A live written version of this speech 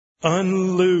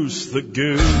Unloose the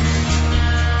goose.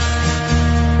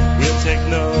 We'll take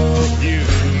no views.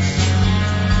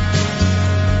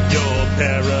 Your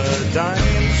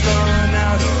paradigm's run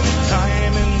out of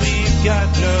time and we've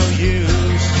got no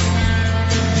use.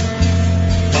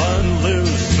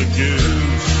 Unloose the goose.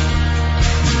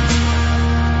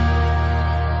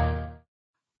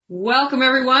 Welcome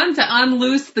everyone to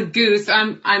Unloose the Goose.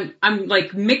 I'm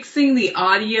like mixing the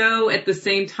audio at the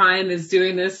same time as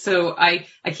doing this, so I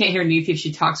can't hear Neethi if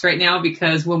she talks right now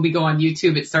because when we go on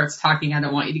YouTube it starts talking. I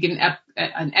don't want you to get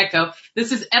an echo.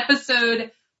 This is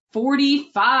episode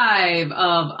 45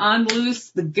 of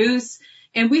Unloose the Goose,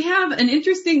 and we have an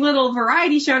interesting little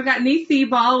variety show. I've got Neethi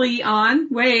Bali on.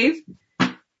 Wave.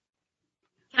 Can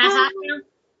I talk now?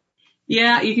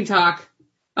 Yeah, you can talk.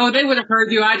 Oh, they would have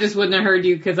heard you. I just wouldn't have heard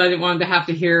you because I didn't want them to have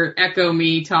to hear echo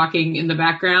me talking in the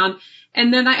background.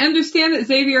 And then I understand that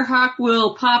Xavier Hawk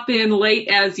will pop in late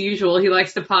as usual. He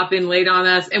likes to pop in late on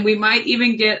us. And we might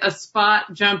even get a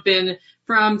spot jump in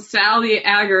from Sal the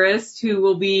Agorist, who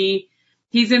will be,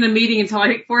 he's in a meeting until I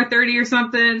think 4:30 or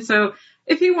something. So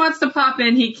if he wants to pop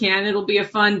in, he can. It'll be a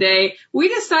fun day. We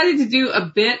decided to do a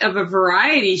bit of a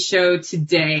variety show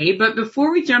today. But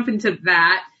before we jump into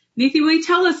that, Neethi, will you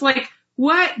tell us, like,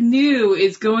 what new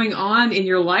is going on in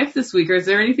your life this week? Or is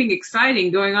there anything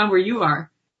exciting going on where you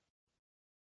are?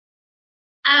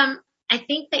 I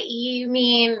think that you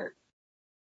mean,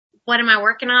 what am I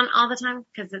working on all the time?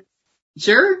 Because it's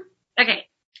Sure. okay.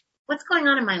 What's going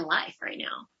on in my life right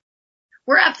now?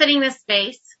 We're upfitting this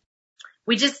space.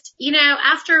 We just,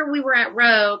 after we were at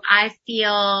Rogue, I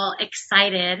feel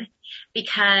excited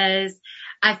because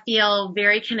I feel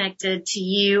very connected to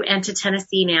you and to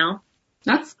Tennessee now.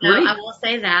 That's great. So I will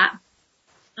say that.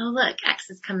 Oh, look,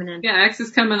 X is coming in. Yeah, X is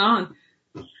coming on.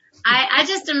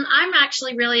 I'm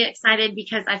actually really excited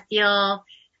because I feel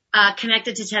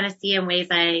connected to Tennessee in ways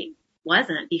I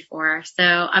wasn't before. So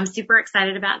I'm super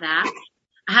excited about that.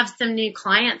 I have some new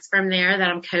clients from there that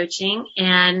I'm coaching,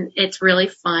 and it's really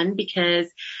fun because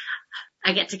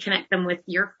I get to connect them with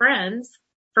your friends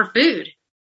for food.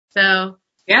 So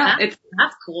yeah,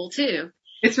 that's cool too.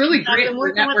 It's really great.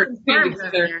 Our networks came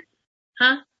together.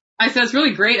 Huh? I said it's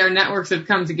really great. Our networks have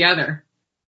come together.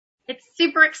 It's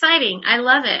super exciting. I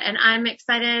love it. And I'm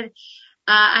excited.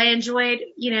 I enjoyed,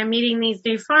 meeting these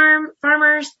new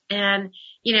farmers and,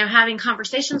 having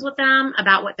conversations with them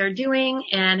about what they're doing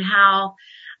and how,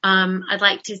 I'd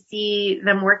like to see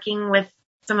them working with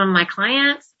some of my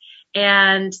clients,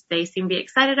 and they seem to be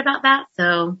excited about that.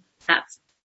 So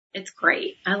it's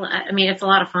great. It's a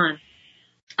lot of fun.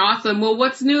 Awesome. Well,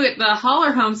 what's new at the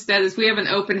Holler Homestead is we have an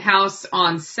open house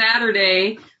on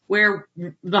Saturday where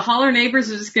the Holler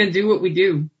neighbors are just going to do what we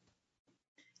do.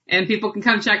 And people can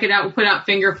come check it out. We'll put out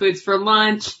finger foods for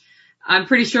lunch. I'm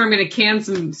pretty sure I'm going to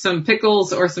can some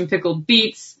pickles or some pickled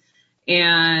beets.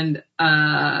 And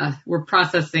we're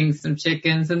processing some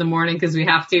chickens in the morning because we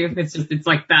have to. It's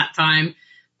like that time.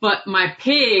 But my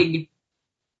pig,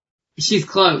 she's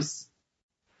close.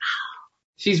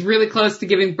 She's really close to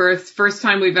giving birth. First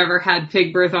time we've ever had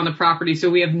pig birth on the property, so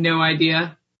we have no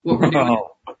idea what we're doing.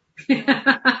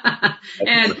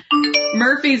 And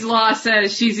Murphy's Law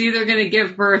says she's either going to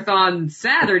give birth on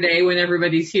Saturday when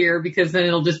everybody's here, because then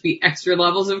it'll just be extra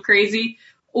levels of crazy,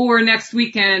 or next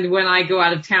weekend when I go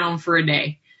out of town for a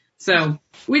day. So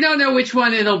we don't know which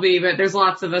one it'll be, but there's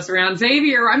lots of us around.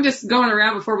 Xavier, I'm just going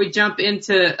around before we jump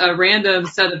into a random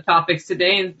set of topics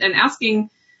today and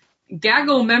asking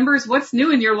Gaggle members, what's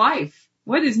new in your life?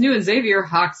 What is new in Xavier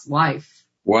Hawk's life?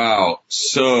 Wow.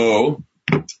 So,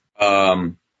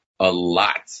 a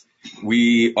lot.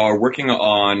 We are working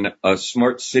on a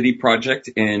smart city project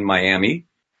in Miami.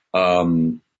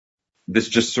 This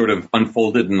just sort of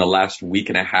unfolded in the last week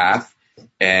and a half,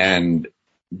 and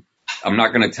I'm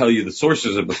not going to tell you the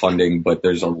sources of the funding, but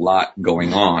there's a lot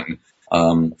going on,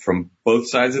 from both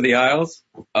sides of the aisles.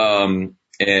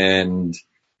 And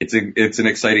it's an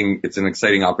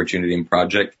exciting opportunity and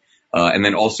project. And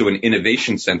then also an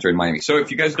innovation center in Miami. So if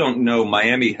you guys don't know,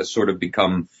 Miami has sort of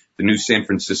become the new San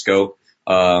Francisco,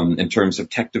 in terms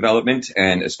of tech development,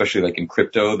 and especially like in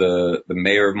crypto. The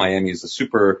mayor of Miami is a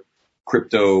super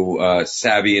crypto,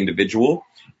 savvy individual.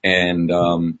 And,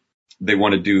 they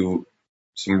want to do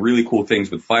some really cool things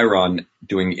with Firon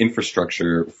doing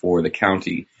infrastructure for the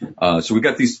county. So we've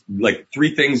got these like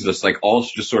three things that's like all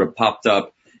just sort of popped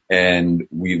up. And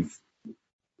we've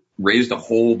raised a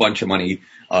whole bunch of money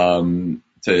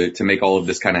to make all of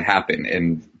this kind of happen.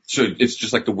 And so it's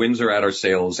just like the winds are at our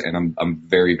sails, and I'm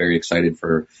very, very excited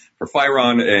for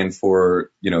Firon and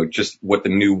for, just what the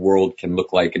new world can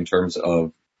look like in terms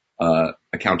of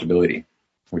accountability,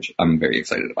 which I'm very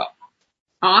excited about.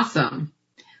 Awesome.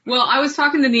 Well, I was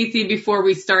talking to Neethi before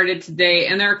we started today,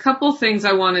 and there are a couple things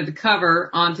I wanted to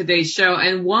cover on today's show.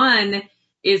 And one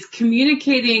is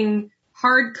communicating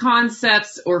hard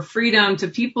concepts or freedom to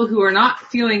people who are not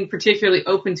feeling particularly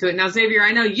open to it. Now, Xavier,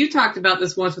 I know you talked about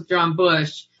this once with John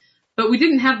Bush, but we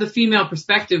didn't have the female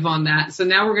perspective on that. So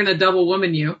now we're going to double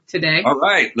woman you today. All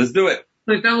right, let's do it.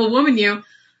 Like double woman you.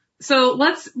 So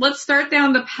let's start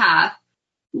down the path.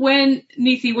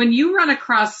 Neethi, when you run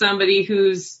across somebody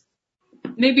who's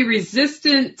maybe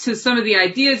resistant to some of the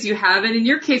ideas you have, and in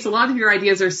your case, a lot of your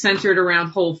ideas are centered around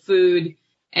whole food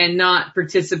and not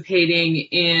participating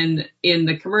in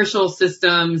the commercial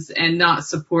systems and not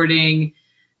supporting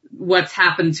what's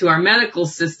happened to our medical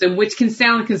system, which can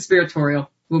sound conspiratorial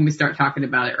when we start talking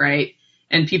about it, right?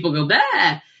 And people go,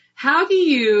 bah! How do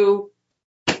you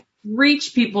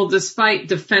reach people despite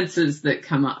defenses that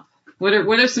come up? What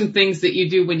are some things that you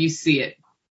do when you see it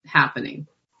happening?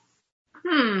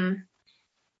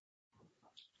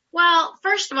 Well,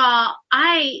 first of all,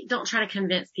 I don't try to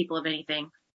convince people of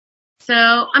anything. So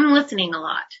I'm listening a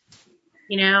lot,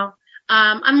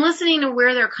 I'm listening to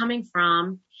where they're coming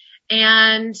from,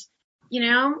 and,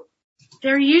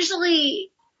 they're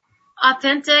usually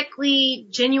authentically,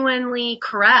 genuinely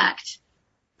correct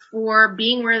for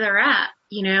being where they're at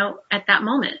that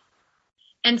moment.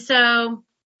 And so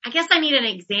I guess I need an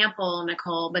example,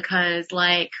 Nicole, because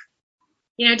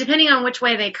depending on which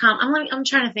way they come, I'm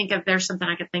trying to think if there's something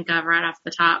I could think of right off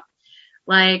the top.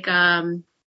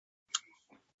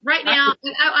 Right now,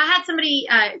 I had somebody,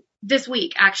 this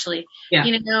week, actually,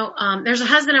 there's a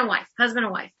husband and wife,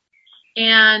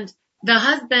 and the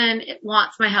husband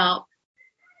wants my help.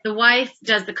 The wife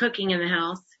does the cooking in the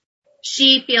house.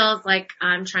 She feels like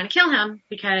I'm trying to kill him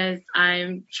because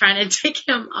I'm trying to take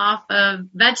him off of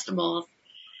vegetables.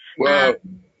 Whoa.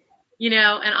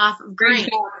 And off of grain.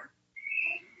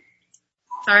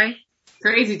 Sorry?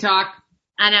 Crazy talk.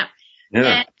 I know.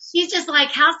 Yeah. And she's just like,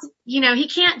 he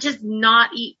can't just not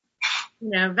eat,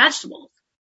 vegetables.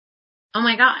 Oh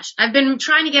my gosh. I've been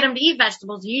trying to get him to eat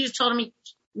vegetables. You just told him he's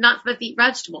not supposed to eat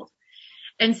vegetables.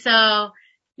 And so,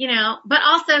 but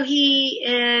also he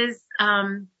is,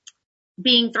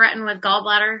 being threatened with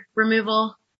gallbladder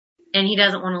removal, and he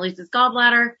doesn't want to lose his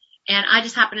gallbladder. And I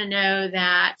just happen to know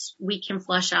that we can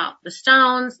flush out the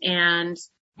stones, and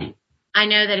I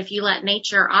know that if you let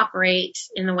nature operate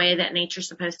in the way that nature's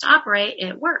supposed to operate,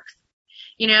 it works.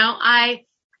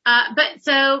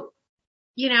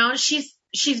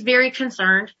 She's very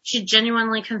concerned. She's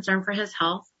genuinely concerned for his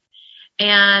health.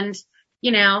 And,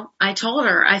 I told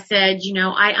her, I said,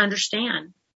 I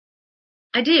understand.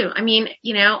 I do. I mean,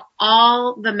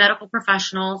 all the medical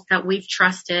professionals that we've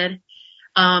trusted,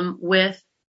 with,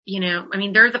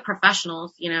 they're the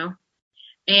professionals,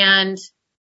 and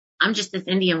I'm just this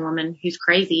Indian woman who's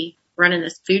crazy running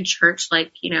this food church,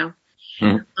 but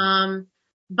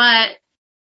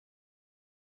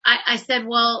I said,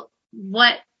 well,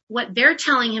 what they're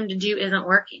telling him to do isn't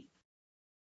working.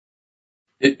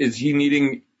 Is he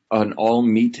needing an all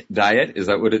meat diet? Is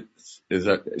that what it is?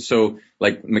 That so?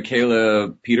 Like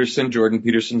Michaela Peterson, Jordan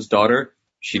Peterson's daughter,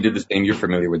 she did the same. You're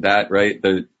familiar with that, right?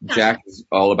 Jack is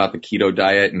all about the keto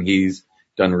diet, and he's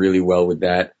done really well with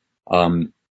that. Do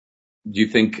you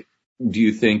think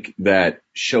that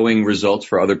showing results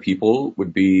for other people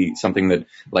would be something that,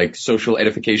 like, social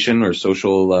edification or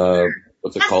social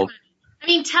what's it called? I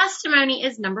mean, testimony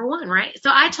is number one, right? So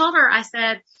I told her, I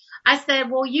said,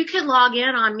 well, you can log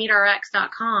in on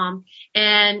meetrx.com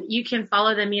and you can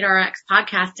follow the MeetRx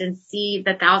podcast and see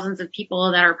the thousands of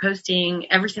people that are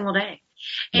posting every single day.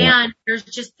 Yeah. And there's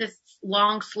just this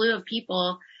long slew of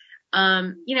people.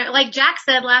 Like Jack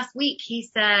said last week, he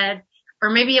said, or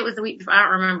maybe it was the week before, I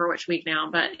don't remember which week now,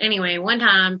 but anyway, one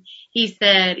time he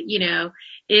said,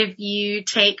 if you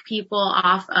take people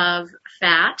off of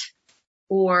fat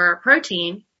or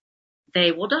protein,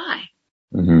 they will die.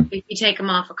 Mm-hmm. If you take them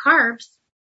off of carbs,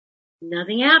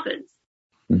 nothing happens.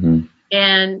 Mm-hmm.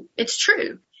 And it's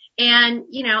true. And,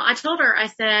 I told her, I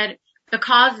said, the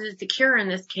cause is the cure in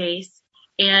this case.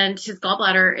 And his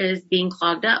gallbladder is being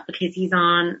clogged up because he's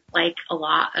on a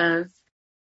lot of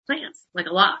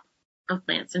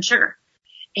plants and sugar.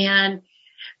 And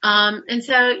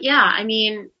so, yeah, I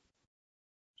mean,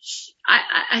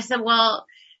 I said, well,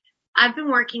 I've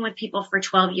been working with people for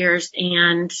 12 years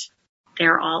and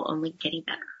they're all only getting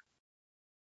better.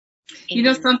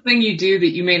 And something you do that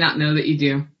you may not know that you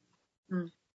do.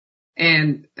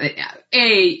 And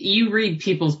you read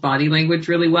people's body language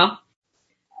really well.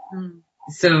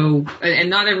 So, and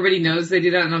not everybody knows they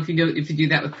do that. I don't know if you do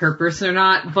that with purpose or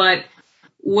not, but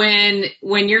when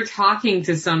you're talking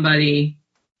to somebody,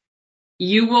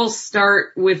 you will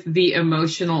start with the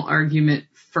emotional argument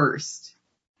first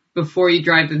before you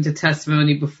drive them to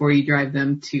testimony, before you drive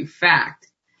them to fact.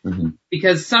 Mm-hmm.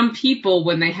 Because some people,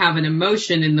 when they have an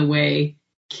emotion in the way,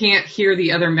 can't hear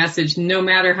the other message, no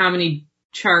matter how many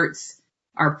charts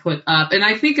are put up. And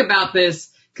I think about this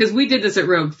because we did this at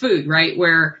Rogue Food, right?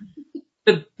 Where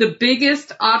the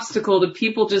biggest obstacle to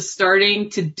people just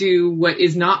starting to do what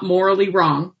is not morally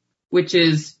wrong, which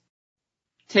is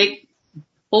take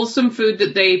wholesome food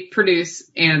that they produce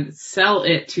and sell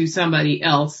it to somebody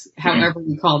else, however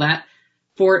we call that,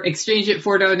 for exchange it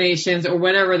for donations or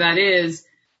whatever that is.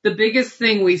 The biggest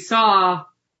thing we saw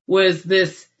was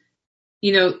this,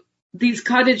 these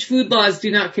cottage food laws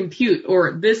do not compute,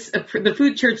 or the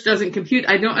food church doesn't compute.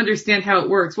 I don't understand how it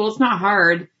works. Well, it's not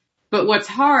hard, but what's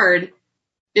hard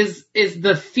is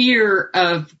the fear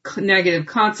of negative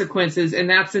consequences, and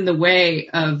that's in the way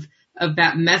of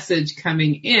that message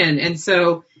coming in. And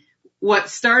so what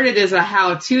started as a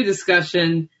how-to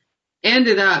discussion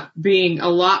ended up being a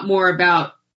lot more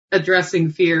about addressing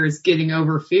fears, getting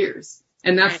over fears.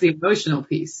 And that's the emotional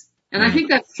piece. And I think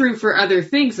that's true for other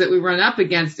things that we run up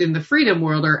against in the freedom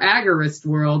world or agorist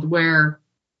world, where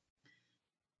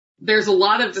there's a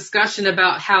lot of discussion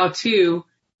about how-to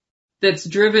that's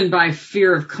driven by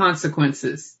fear of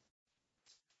consequences.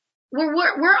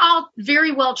 We're all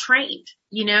very well trained,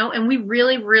 and we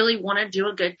really, really want to do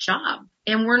a good job.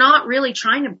 And we're not really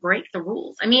trying to break the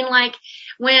rules. I mean, like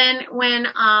when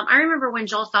I remember when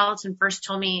Joel Salatin first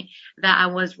told me that I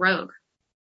was rogue,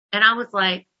 and I was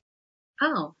like,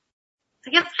 oh, I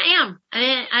guess I am.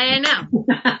 I didn't know.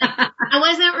 I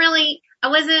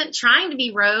wasn't trying to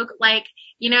be rogue. Like,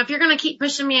 if you're going to keep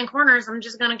pushing me in corners, I'm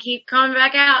just going to keep coming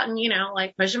back out and,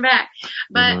 pushing back.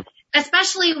 But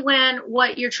especially when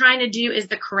what you're trying to do is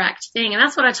the correct thing. And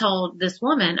that's what I told this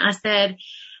woman. I said,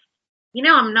 I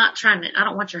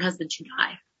don't want your husband to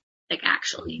die. Like,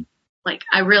 actually,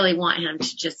 I really want him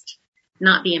to just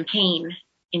not be in pain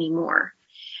anymore.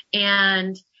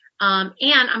 And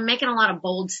I'm making a lot of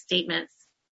bold statements,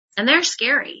 and they're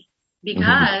scary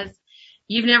because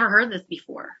you've never heard this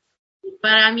before.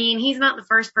 But I mean, he's not the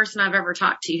first person I've ever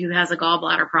talked to who has a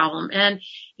gallbladder problem. And,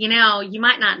 you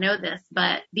might not know this,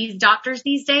 but these doctors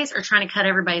these days are trying to cut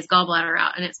everybody's gallbladder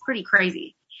out, and it's pretty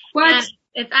crazy. What? And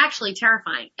it's actually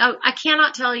terrifying. Oh, I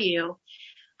cannot tell you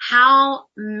how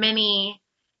many,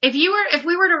 if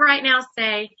we were to right now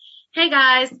say, hey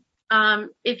guys,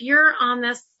 if you're on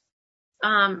this,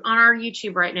 on our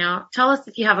YouTube right now, tell us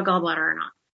if you have a gallbladder or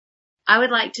not. I would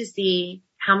like to see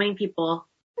how many people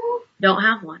don't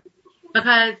have one,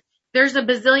 because there's a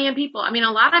bazillion people. I mean,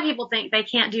 a lot of people think they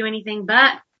can't do anything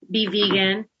but be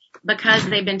vegan because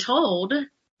they've been told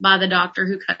by the doctor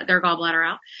who cut their gallbladder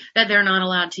out that they're not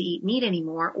allowed to eat meat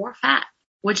anymore or fat,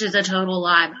 which is a total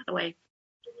lie, by the way.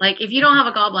 Like, if you don't have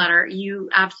a gallbladder, you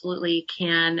absolutely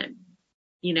can,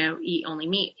 eat only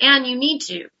meat, and you need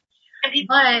to.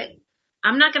 But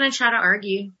I'm not going to try to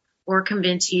argue or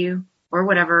convince you or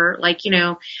whatever.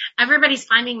 Everybody's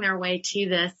finding their way to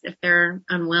this if they're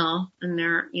unwell, and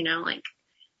they're,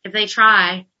 if they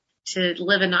try to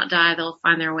live and not die, they'll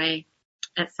find their way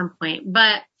at some point.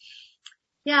 But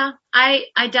yeah,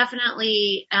 I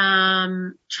definitely,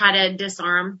 try to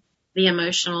disarm the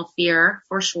emotional fear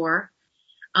for sure.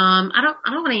 I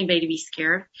don't want anybody to be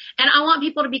scared, and I want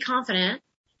people to be confident,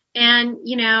 and,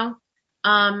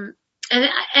 and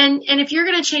if you're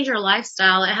going to change your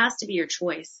lifestyle, it has to be your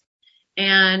choice.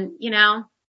 And, the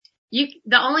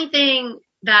only thing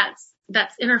that's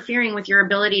interfering with your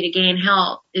ability to gain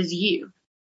health is you,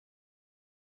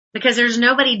 because there's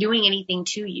nobody doing anything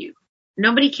to you.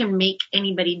 Nobody can make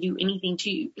anybody do anything to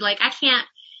you. Like,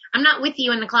 I'm not with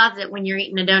you in the closet when you're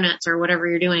eating the donuts or whatever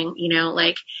you're doing,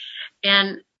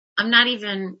 and I'm not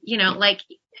even,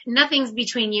 nothing's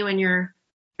between you and your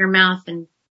mouth and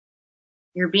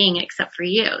your being except for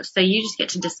you. So you just get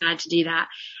to decide to do that.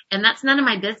 And that's none of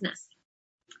my business.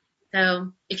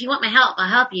 So if you want my help, I'll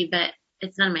help you, but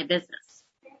it's none of my business.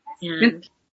 And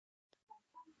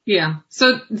yeah.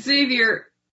 So Xavier,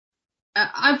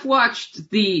 I've watched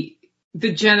the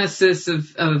genesis of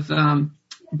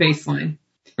Baseline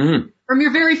from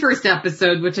your very first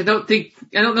episode, which I don't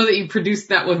know that you produced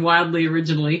that one wildly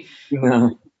originally.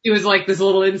 No. It was like this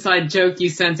little inside joke you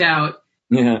sent out.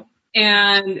 Yeah.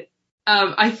 And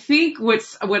I think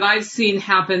what I've seen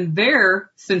happen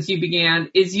there since you began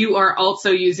is you are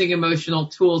also using emotional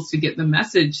tools to get the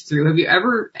message through. Have you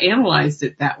ever analyzed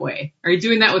it that way? Are you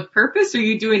doing that with purpose, or are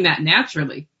you doing that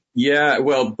naturally? Yeah,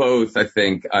 well, both, I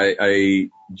think. I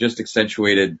just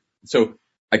accentuated. So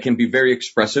I can be very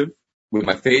expressive with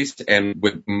my face and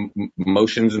with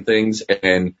emotions and things,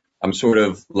 and I'm sort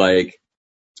of like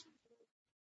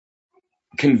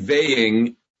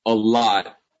conveying a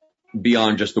lot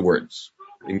beyond just the words.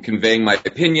 In conveying my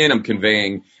opinion, I'm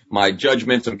conveying my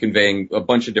judgments, I'm conveying a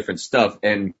bunch of different stuff,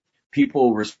 and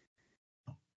people the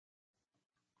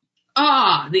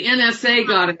NSA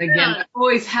got it again. That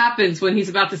always happens when he's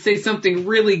about to say something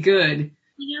really good.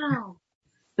 No.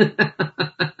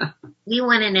 We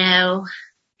want to know.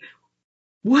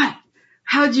 What?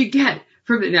 How'd you get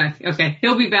from it? No, okay.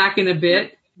 He'll be back in a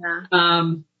bit.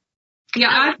 Yeah.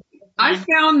 I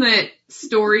found that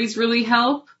stories really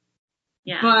help.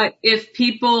 Yeah. But if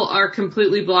people are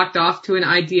completely blocked off to an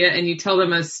idea and you tell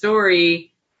them a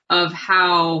story of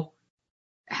how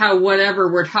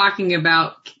whatever we're talking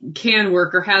about can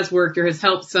work or has worked or has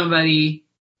helped somebody,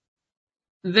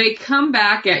 they come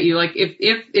back at you. Like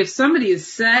if somebody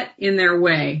is set in their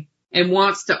way and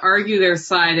wants to argue their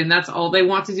side and that's all they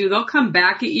want to do, they'll come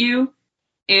back at you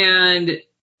and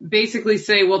basically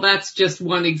say, well, that's just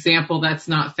one example that's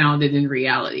not founded in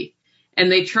reality. And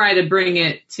they try to bring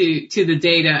it to the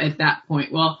data at that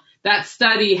point. Well, that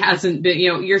study hasn't been,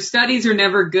 your studies are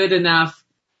never good enough,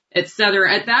 et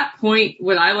cetera. At that point,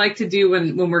 what I like to do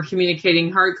when we're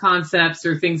communicating hard concepts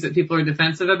or things that people are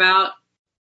defensive about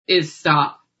is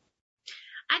stop.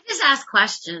 I just ask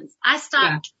questions. I stop.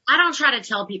 Yeah. I don't try to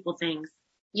tell people things.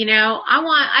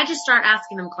 I just start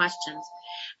asking them questions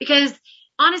because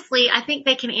honestly, I think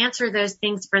they can answer those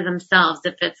things for themselves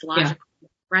if it's logical,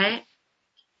 right?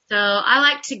 So I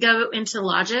like to go into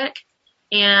logic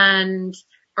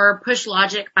or push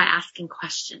logic by asking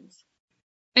questions.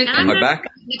 And am I back?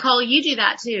 Nicole, you do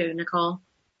that too, Nicole.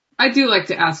 I do like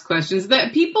to ask questions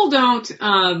that people don't,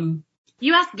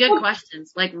 you ask good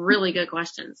questions, like really good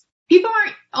questions. People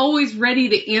aren't always ready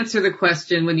to answer the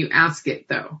question when you ask it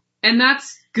though. And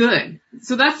that's good.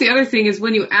 So that's the other thing is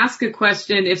when you ask a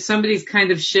question, if somebody's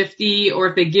kind of shifty or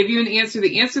if they give you an answer,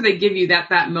 the answer they give you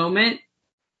that moment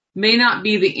may not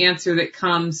be the answer that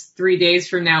comes 3 days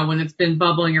from now when it's been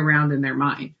bubbling around in their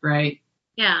mind, right?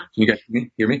 Yeah. Can you guys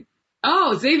hear me?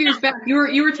 Oh, Xavier's back.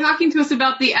 You were talking to us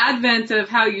about the advent of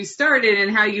how you started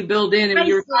and how you build in, and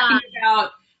you were talking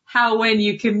about how when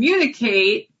you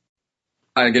communicate,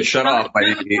 I get shut off by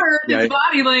the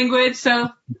body language. So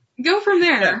go from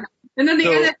there, yeah. And then the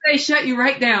NSA shut you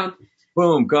right down.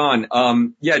 Boom, gone.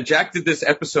 Jack did this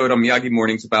episode on Miyagi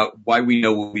Mornings about why we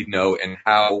know what we know and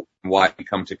why we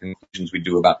come to conclusions we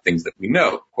do about things that we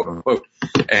know, quote unquote.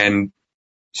 And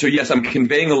so, yes, I'm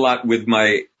conveying a lot with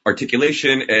my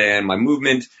articulation and my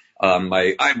movement,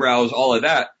 my eyebrows, all of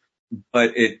that.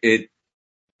 But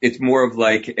it's more of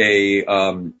like a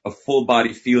full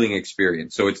body feeling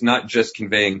experience. So it's not just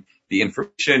conveying the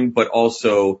information, but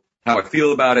also how I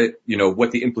feel about it,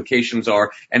 what the implications are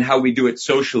and how we do it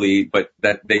socially, but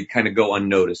that they kind of go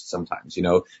unnoticed sometimes.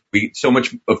 So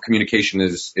much of communication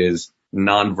is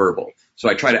nonverbal. So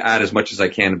I try to add as much as I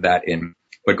can of that in.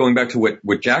 But going back to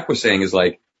what Jack was saying is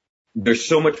like, there's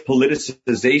so much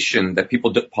politicization that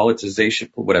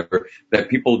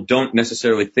people don't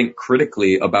necessarily think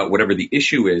critically about whatever the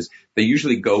issue is. They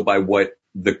usually go by what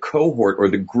the cohort or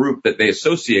the group that they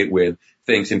associate with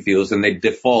thinks and feels, and they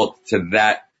default to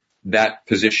that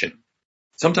position,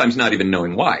 sometimes not even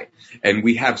knowing why. And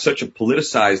we have such a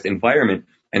politicized environment,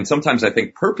 and sometimes I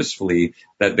think purposefully,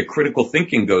 that the critical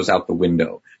thinking goes out the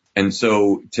window. And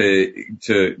so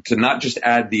to not just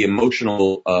add the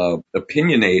emotional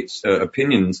opinions,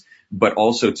 but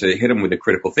also to hit them with a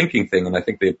critical thinking thing. And I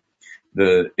think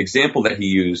the example that he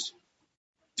used,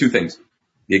 two things.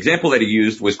 The example that he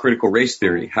used was critical race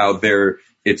theory, how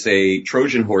it's a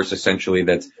Trojan horse essentially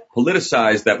that's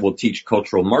politicized that will teach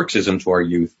cultural Marxism to our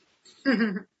youth,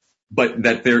 but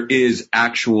that there is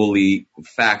actually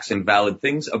facts and valid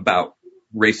things about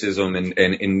racism and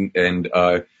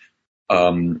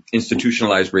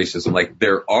institutionalized racism. Like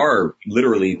there are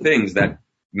literally things that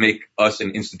make us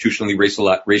an institutionally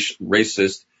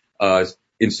racist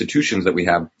institutions that we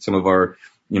have. Some of our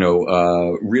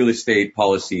real estate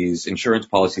policies, insurance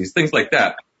policies, things like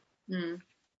that. Mm.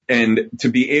 And to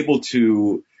be able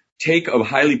to take a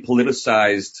highly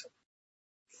politicized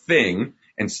thing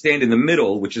and stand in the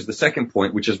middle, which is the second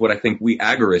point, which is what I think we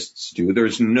agorists do.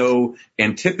 There's no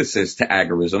antithesis to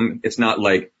agorism. It's not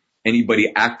like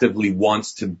anybody actively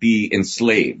wants to be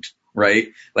enslaved, right?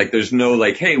 Like there's no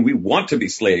like, hey, we want to be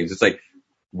slaves. It's like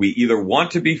we either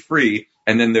want to be free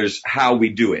and then there's how we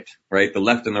do it, right? The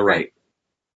left and the right.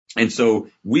 And so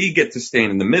we get to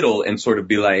stand in the middle and sort of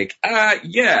be like,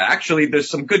 actually there's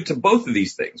some good to both of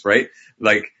these things, right?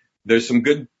 Like there's some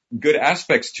good good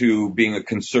aspects to being a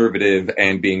conservative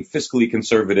and being fiscally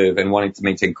conservative and wanting to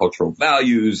maintain cultural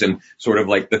values and sort of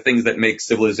like the things that make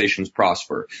civilizations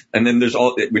prosper. And then there's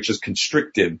which is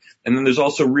constrictive. And then there's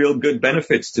also real good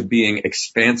benefits to being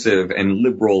expansive and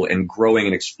liberal and growing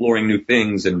and exploring new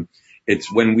things. And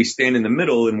it's when we stand in the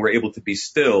middle and we're able to be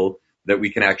still that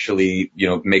we can actually,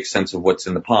 make sense of what's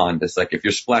in the pond. It's like if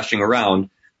you're splashing around,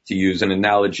 to use an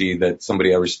analogy that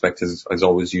somebody I respect has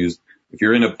always used, if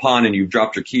you're in a pond and you've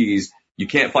dropped your keys, you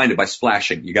can't find it by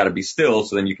splashing. You got to be still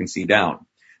so then you can see down.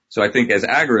 So I think as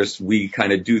agorists, we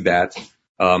kind of do that.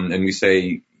 And we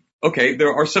say, okay,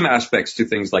 there are some aspects to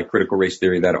things like critical race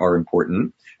theory that are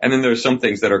important. And then there are some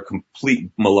things that are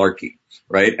complete malarkey,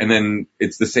 right? And then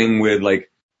it's the same with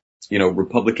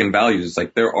Republican values. It's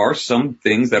like there are some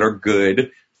things that are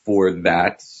good for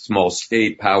that, small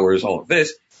state powers, all of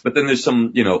this. But then there's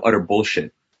some, utter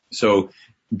bullshit. So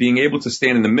being able to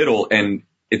stand in the middle, and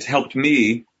it's helped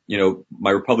me,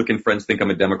 my Republican friends think I'm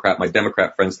a Democrat, my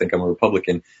Democrat friends think I'm a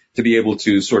Republican, to be able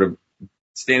to sort of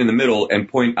stand in the middle and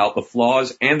point out the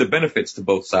flaws and the benefits to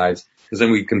both sides, because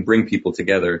then we can bring people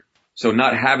together. So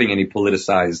not having any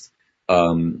politicized,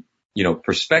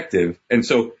 perspective. And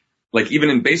so, like, even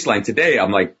in Baseline today,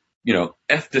 I'm like,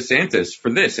 F DeSantis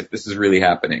for this, if this is really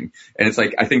happening. And it's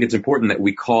like, I think it's important that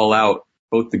we call out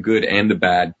both the good and the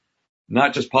bad,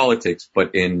 not just politics,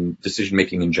 but in decision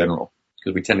making in general,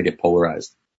 because we tend to get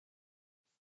polarized.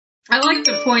 I like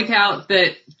to point out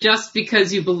that just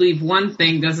because you believe one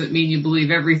thing doesn't mean you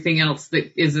believe everything else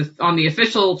that is on the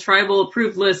official tribal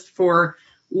approved list for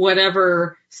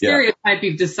whatever stereotype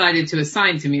you've decided to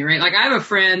assign to me, right? Like I have a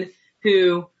friend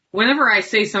who, whenever I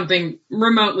say something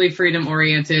remotely freedom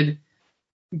oriented,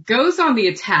 goes on the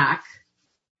attack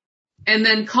and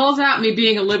then calls out me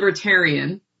being a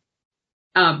libertarian.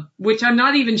 Which I'm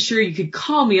not even sure you could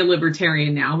call me a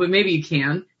libertarian now, but maybe you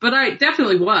can. But I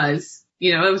definitely was.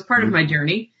 It was part of my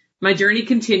journey. My journey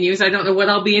continues. I don't know what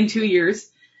I'll be in 2 years.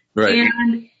 Right.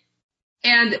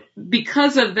 And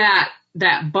because of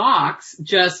that box,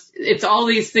 it's all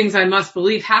these things I must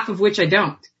believe, half of which I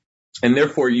don't. And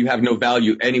therefore you have no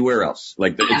value anywhere else.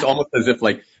 Like it's almost as if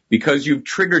like, because you've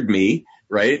triggered me,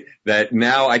 right, that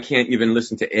now I can't even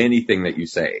listen to anything that you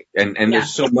say. And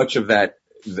there's so much of that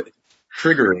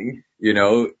triggering,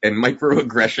 and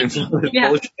microaggressions.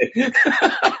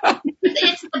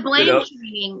 It's the blame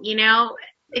training,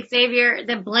 Xavier,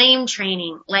 the blame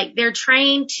training. Like they're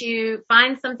trained to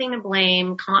find something to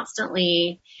blame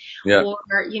constantly. Yeah. Or,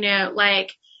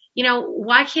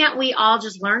 why can't we all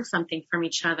just learn something from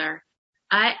each other?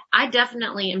 I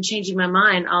definitely am changing my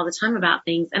mind all the time about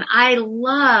things. And I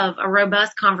love a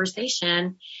robust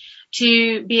conversation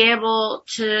to be able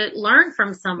to learn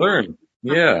from someone.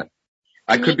 Yeah.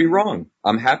 I could be wrong.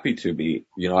 I'm happy to be.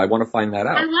 I want to find that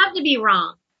out. I love to be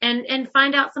wrong and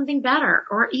find out something better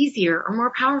or easier or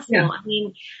more powerful. Yeah. I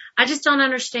mean, I just don't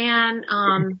understand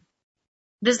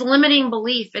this limiting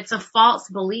belief. It's a false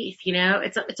belief,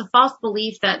 It's a false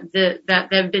belief that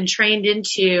they've been trained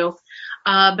into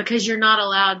because you're not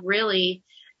allowed really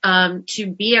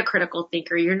to be a critical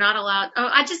thinker. You're not allowed. Oh,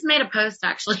 I just made a post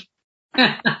actually.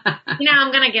 I'm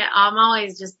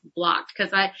always just blocked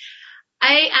because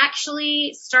I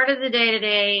actually started the day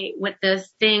today with this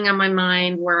thing on my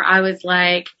mind where I was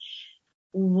like,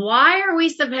 why are we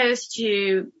supposed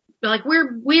to, like,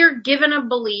 we're given a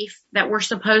belief that we're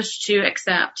supposed to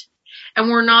accept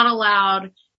and we're not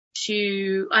allowed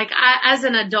to, like, as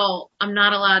an adult, I'm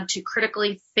not allowed to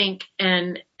critically think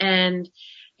and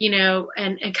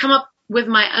come up with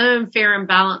my own fair and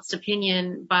balanced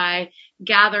opinion by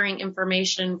gathering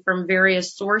information from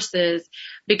various sources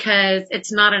because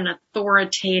it's not an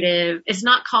authoritative, it's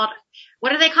not called,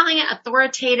 what are they calling it?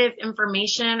 Authoritative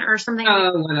information or something?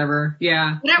 Oh, whatever.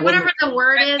 Yeah. Whatever the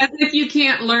word is. As if you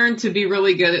can't learn to be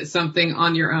really good at something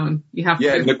on your own. You have to.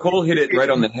 Yeah, Nicole hit it right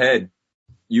on the head.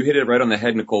 You hit it right on the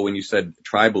head, Nicole, when you said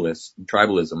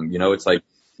tribalism. It's like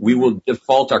we will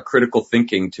default our critical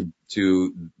thinking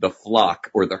to the flock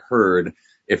or the herd.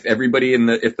 If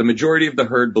the majority of the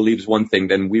herd believes one thing,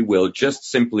 then we will, just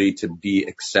simply to be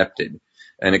accepted.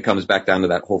 And it comes back down to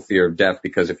that whole fear of death,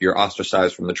 because if you're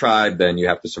ostracized from the tribe, then you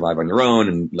have to survive on your own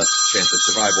and less chance of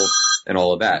survival and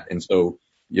all of that. And so,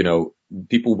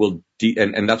 people will,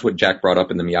 and that's what Jack brought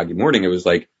up in the Miyagi Morning. It was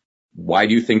like, why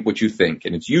do you think what you think?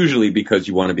 And it's usually because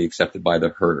you want to be accepted by the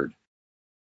herd.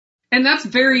 And that's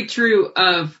very true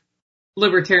of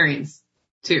libertarians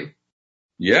too.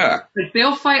 Yeah.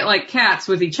 They'll fight like cats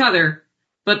with each other,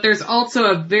 but there's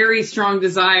also a very strong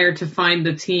desire to find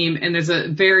the team. And there's a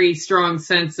very strong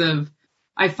sense of,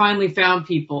 I finally found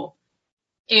people.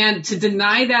 And to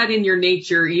deny that in your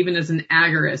nature, even as an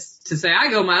agorist, to say, I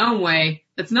go my own way,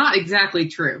 That's not exactly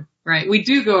true, right? We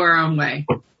do go our own way.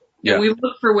 Yeah. And we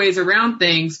look for ways around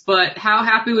things, but how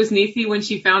happy was Neethi when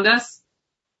she found us?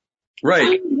 Right. I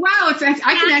mean, wow, I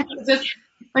can actually just,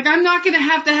 like, I'm not going to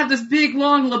have this big,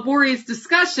 long, laborious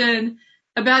discussion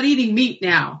about eating meat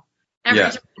now. Every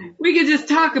Yeah. time. We could just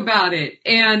talk about it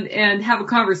and have a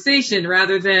conversation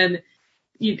rather than,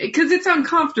 because it's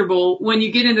uncomfortable when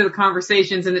you get into the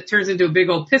conversations and it turns into a big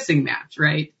old pissing match,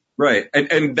 right? Right.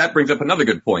 And that brings up another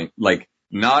good point. Like,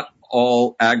 not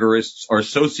all agorists are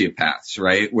sociopaths,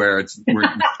 right? Where we're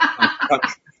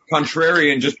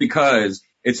contrarian just because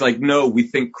it's like, no, we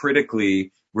think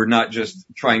critically. We're not just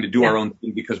trying to do our own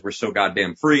thing because we're so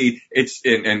goddamn free.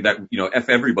 And that, F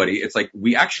everybody. It's like,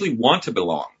 we actually want to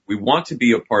belong. We want to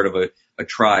be a part of a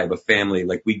tribe, a family.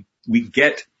 Like, we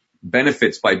get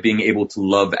benefits by being able to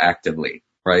love actively,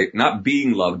 right? Not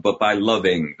being loved, but by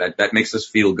loving. That makes us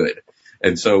feel good.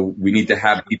 And so we need to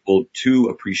have people to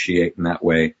appreciate in that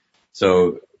way.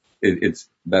 So I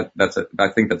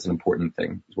think that's an important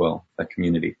thing as well, that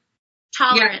community.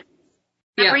 Tolerance.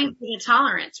 That Yeah. brings me to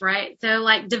tolerance, right? So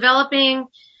like developing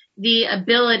the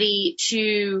ability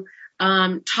to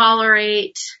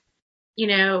tolerate,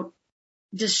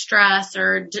 distress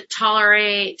or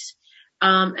tolerate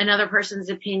another person's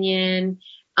opinion.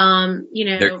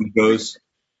 Their egos.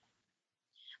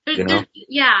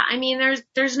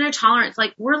 There's no tolerance.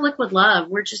 Like, we're liquid love.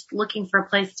 We're just looking for a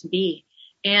place to be.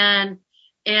 And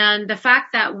the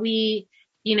fact that we,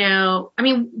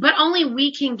 but only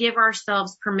we can give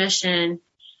ourselves permission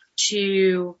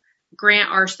to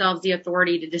grant ourselves the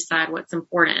authority to decide what's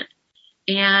important.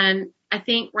 And I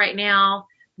think right now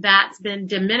that's been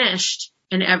diminished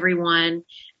in everyone,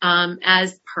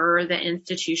 as per the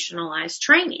institutionalized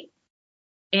training.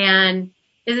 And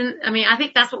I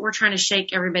think that's what we're trying to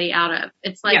shake everybody out of.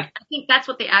 It's like, I think that's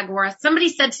what the agorist, somebody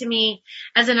said to me,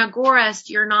 as an agorist,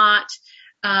 you're not,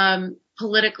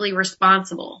 politically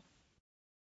responsible.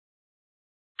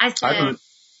 I said,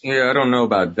 I don't know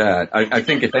about that. I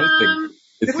think if anything,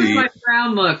 it's Look at my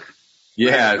brown look.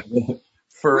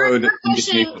 furrowed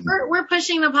indication. We're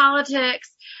pushing the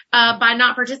politics, by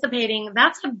not participating.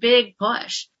 That's a big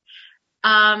push.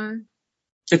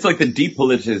 It's like the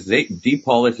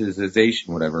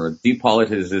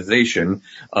depoliticization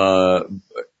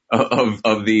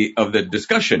of the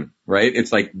discussion, right?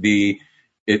 It's like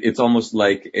it's almost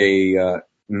like a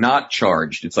not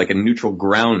charged. It's like a neutral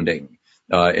grounding.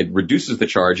 It reduces the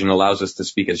charge and allows us to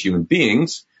speak as human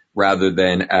beings rather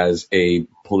than as a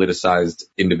politicized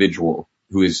individual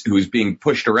who is being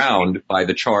pushed around by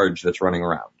the charge that's running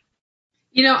around.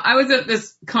 I was at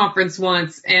this conference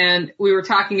once and we were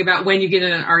talking about when you get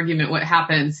in an argument, what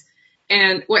happens.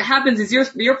 And what happens is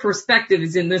your perspective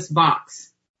is in this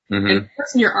box. Mm-hmm. And the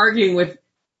person you're arguing with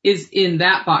is in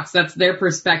that box. That's their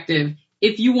perspective.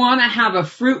 If you want to have a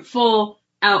fruitful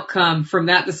outcome from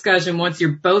that discussion, once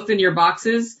you're both in your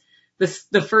boxes,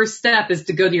 the first step is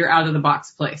to go to your out of the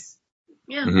box place.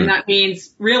 Yeah. Mm-hmm. And that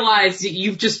means realize that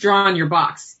you've just drawn your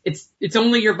box. It's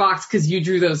only your box because you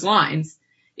drew those lines.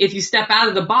 If you step out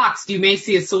of the box, you may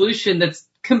see a solution that's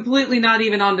completely not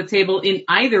even on the table in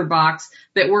either box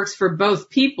that works for both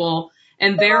people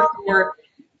and therefore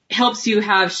helps you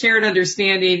have shared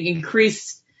understanding,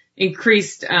 increased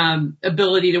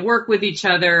ability to work with each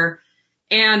other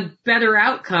and better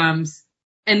outcomes.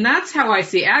 And that's how I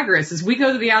see agorists is we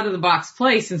go to the out of the box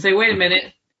place and say, wait a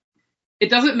minute, it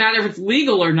doesn't matter if it's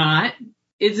legal or not.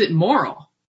 Is it moral?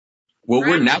 Well,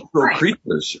 we're natural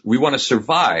creatures. We want to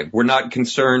survive. We're not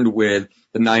concerned with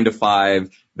the 9 to 5,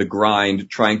 the grind,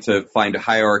 trying to find a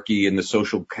hierarchy in the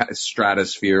social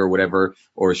stratosphere or whatever,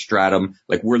 or stratum.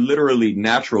 Like, we're literally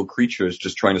natural creatures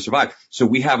just trying to survive. So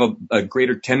we have a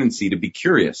greater tendency to be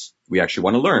curious. We actually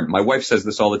want to learn. My wife says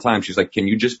this all the time. She's like, can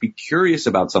you just be curious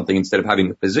about something instead of having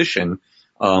a position?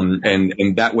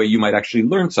 And that way you might actually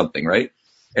learn something, right?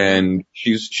 And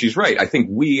she's right. I think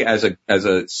we as a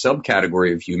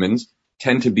subcategory of humans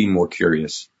tend to be more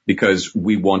curious because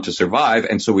we want to survive.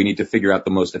 And so we need to figure out the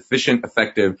most efficient,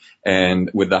 effective, and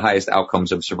with the highest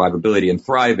outcomes of survivability and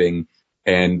thriving.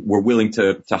 And we're willing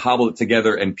to hobble it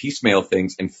together and piecemeal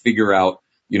things and figure out,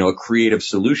 a creative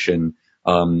solution.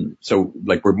 So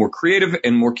like we're more creative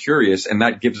and more curious, and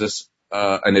that gives us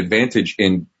an advantage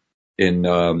in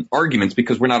arguments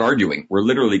because we're not arguing. We're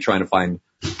literally trying to find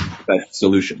that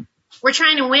solution. We're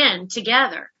trying to win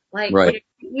together. Like, right.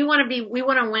 We want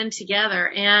to win together.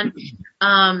 And,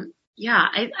 I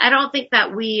don't think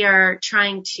that we are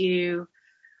trying to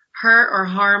hurt or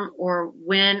harm or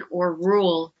win or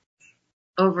rule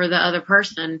over the other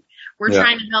person. We're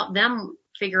trying to help them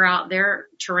figure out their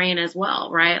terrain as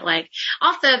well, right? Like,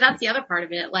 also, that's the other part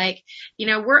of it. Like,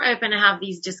 we're open to have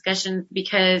these discussions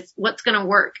because what's going to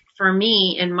work for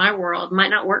me in my world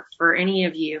might not work for any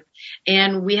of you.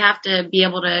 And we have to be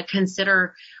able to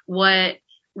consider what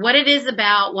it is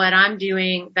about what I'm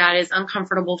doing that is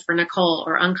uncomfortable for Nicole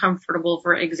or uncomfortable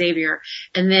for Xavier.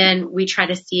 And then we try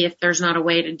to see if there's not a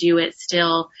way to do it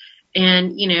still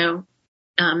and,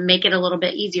 make it a little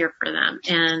bit easier for them.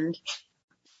 And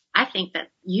I think that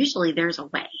usually there's a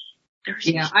way.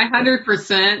 Yeah, I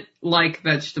 100% like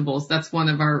vegetables. That's one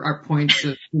of our points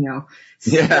of, Yeah.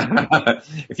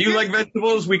 If you like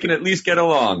vegetables, we can at least get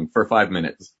along for 5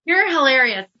 minutes. You're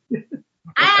hilarious.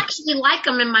 I actually like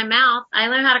them in my mouth. I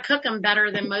learn how to cook them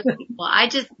better than most people.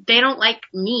 They don't like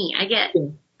me.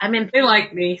 They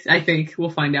like me, I think. We'll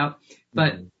find out.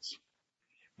 But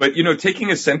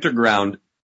taking a center ground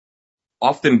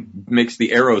often makes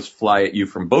the arrows fly at you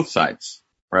from both sides,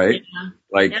 right? Yeah.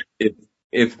 Like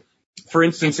if, for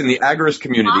instance, in the Agorist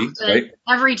community, right?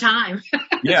 Every time.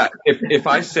 Yeah. If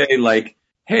I say like,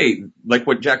 hey, like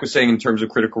what Jack was saying in terms of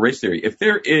critical race theory, if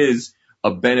there is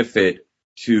a benefit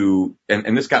to,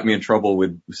 and this got me in trouble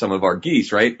with some of our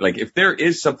geese, right? Like if there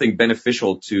is something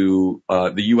beneficial to,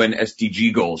 the UN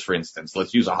SDG goals, for instance,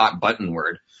 let's use a hot button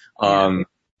word.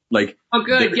 Like. Oh,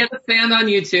 good. Get a fan on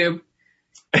YouTube.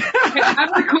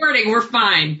 I'm recording. We're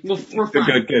fine. We're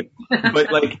fine. Good.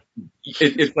 But like,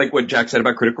 it's like what Jack said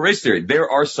about critical race theory. There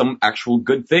are some actual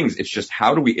good things. It's just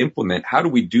how do we implement? How do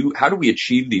we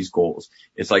achieve these goals?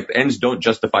 It's like the ends don't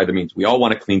justify the means. We all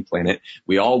want a clean planet.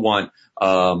 We all want, we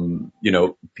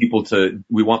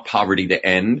want poverty to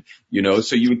end,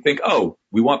 so you would think, oh,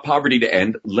 we want poverty to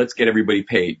end. Let's get everybody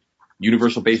paid.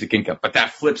 Universal basic income. But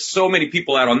that flips so many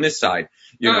people out on this side,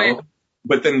 Yeah.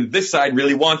 But then this side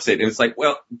really wants it. And it's like,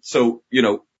 well, so,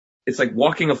 it's like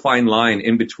walking a fine line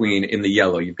in between in the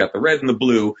yellow. You've got the red and the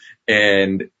blue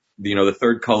and, the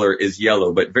third color is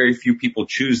yellow, but very few people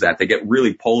choose that. They get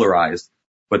really polarized,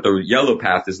 but the yellow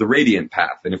path is the radiant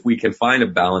path. And if we can find a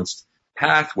balanced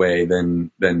pathway, then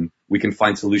we can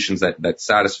find solutions that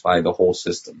satisfy the whole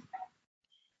system.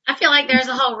 I feel like there's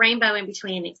a whole rainbow in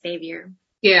between, Xavier.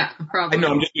 Yeah, probably. I know,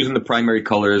 I'm just using the primary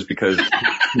colors because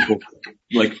people,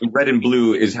 like red and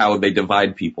blue is how they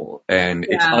divide people. And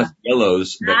it's us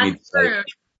yellows that need to,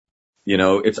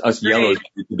 it's us yellows that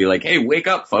need to be like, hey, wake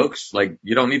up, folks. Like,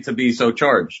 you don't need to be so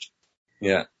charged.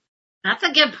 Yeah. That's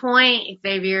a good point,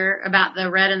 Xavier, about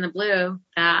the red and the blue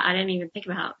that I didn't even think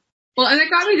about. Well, and it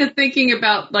got me to thinking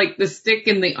about like the stick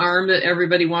in the arm that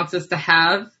everybody wants us to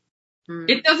have.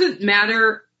 It doesn't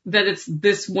matter that it's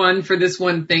this one for this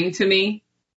one thing to me.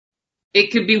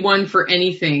 It could be one for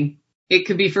anything. It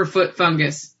could be for foot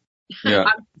fungus. Yeah.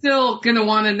 I'm still going to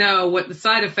want to know what the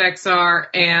side effects are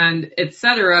and et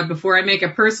cetera before I make a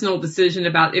personal decision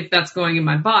about if that's going in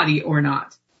my body or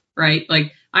not. Right?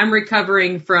 Like I'm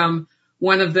recovering from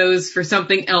one of those for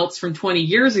something else from 20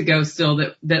 years ago still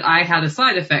that I had a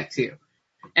side effect to.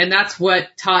 And that's what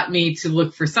taught me to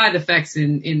look for side effects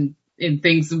in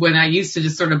things when I used to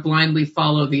just sort of blindly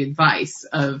follow the advice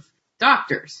of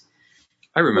doctors.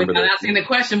 I remember Without that. asking the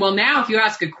question. Well, now if you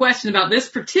ask a question about this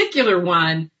particular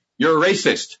one, you're a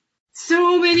racist.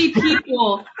 So many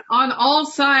people on all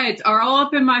sides are all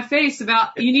up in my face about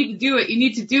you need to do it, you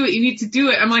need to do it, you need to do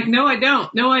it. I'm like, no, I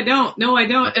don't. No, I don't. No, I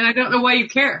don't. And I don't know why you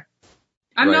care.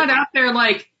 I'm not out there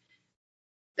like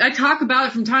I talk about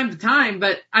it from time to time,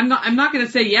 but I'm not going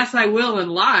to say yes, I will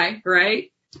and lie,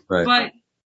 right? Right. But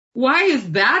why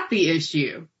is that the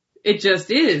issue? It just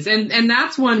is. And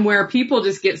that's one where people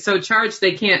just get so charged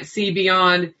they can't see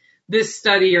beyond this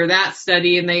study or that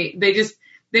study. And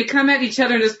they come at each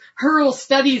other and just hurl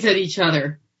studies at each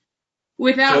other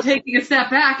without taking a step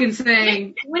back and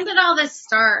saying, when did all this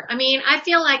start? I mean, I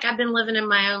feel like I've been living in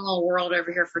my own little world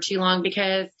over here for too long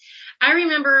because I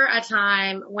remember a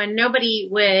time when nobody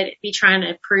would be trying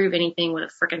to prove anything with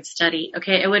a freaking study.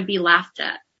 Okay. It would be laughed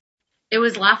at. It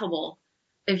was laughable.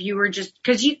 If you were just,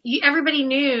 cause everybody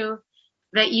knew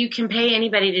that you can pay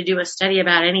anybody to do a study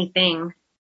about anything.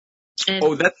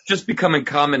 And that's just becoming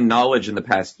common knowledge in the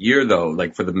past year though,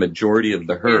 like for the majority of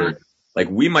the herd. Yeah.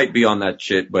 Like we might be on that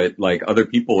shit, but like other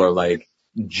people are like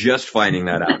just finding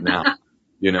that out now,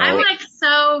 I'm like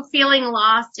so feeling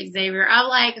lost, Xavier. I'm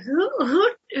like,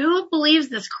 who believes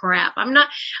this crap? I mean,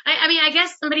 I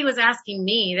guess somebody was asking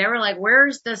me, they were like,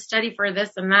 where's the study for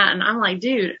this and that? And I'm like,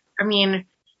 dude, I mean,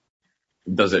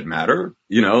 does it matter?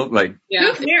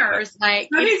 Who cares? Like,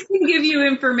 studies can give you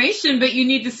information, but you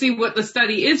need to see what the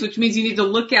study is, which means you need to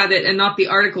look at it and not the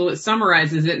article that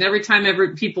summarizes it. And every time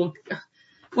when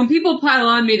people pile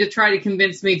on me to try to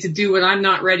convince me to do what I'm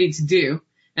not ready to do,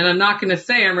 and I'm not going to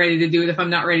say I'm ready to do it if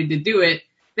I'm not ready to do it,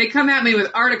 they come at me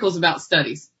with articles about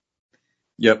studies.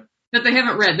 Yep. That they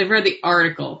haven't read. They've read the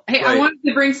article. Hey, Right. I wanted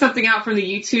to bring something out from the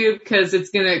YouTube because it's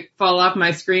going to fall off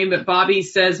my screen, but Bobby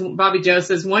Joe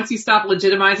says, once you stop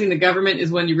legitimizing the government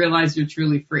is when you realize you're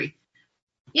truly free.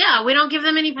 Yeah, we don't give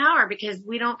them any power because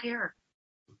we don't care.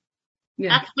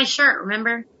 Yeah. That's my shirt,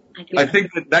 remember? I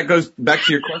think that goes back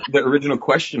to your question, the original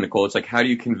question, Nicole. It's like, how do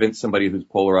you convince somebody who's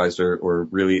polarized or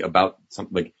really about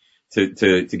something, like,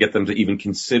 to get them to even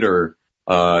consider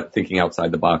thinking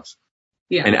outside the box?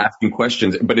 Yeah. And asking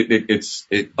questions, but it's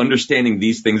understanding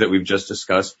these things that we've just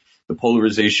discussed, the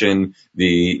polarization,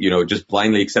 just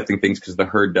blindly accepting things because the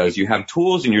herd does. You have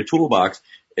tools in your toolbox.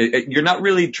 You're not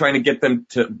really trying to get them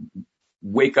to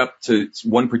wake up to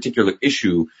one particular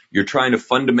issue. You're trying to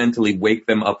fundamentally wake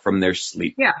them up from their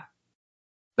sleep. Yeah.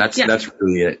 That's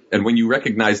really it. And when you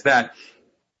recognize that,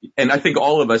 and I think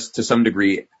all of us to some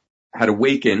degree had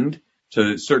awakened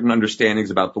to certain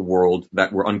understandings about the world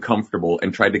that were uncomfortable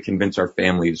and tried to convince our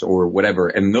families or whatever.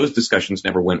 And those discussions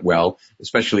never went well,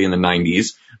 especially in the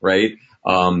 90s, right?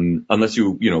 Unless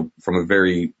from a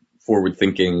very forward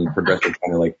thinking, progressive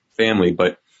kind of like family.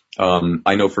 But,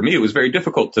 I know for me, it was very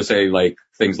difficult to say like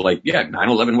things like,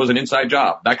 9/11 was an inside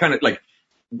job. That kind of like,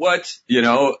 what,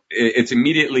 it's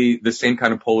immediately the same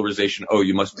kind of polarization. Oh,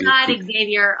 you must be. Died,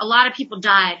 Xavier. A lot of people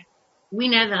died. We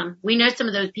know them. We know some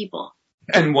of those people.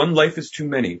 And one life is too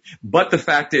many. But the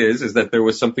fact is that there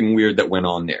was something weird that went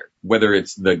on there, whether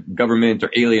it's the government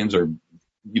or aliens or,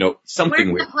 something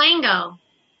Where weird. did the plane go?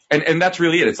 And that's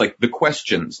really it. It's like the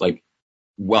questions, like,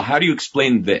 well, how do you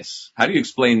explain this? How do you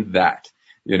explain that?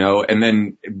 And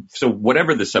then, so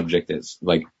whatever the subject is,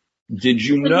 like, did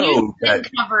you know that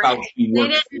Fauci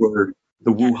worked for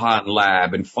the Wuhan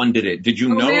lab and funded it? Did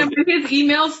you know that his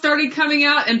emails started coming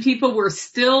out and people were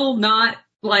still not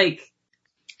like,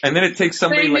 and then it takes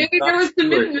somebody like maybe there was some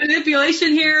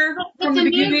manipulation here from the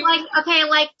beginning.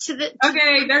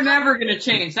 Okay, they're never going to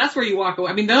change. That's where you walk away.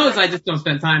 I mean, those I just don't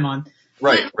spend time on.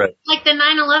 Right. Like the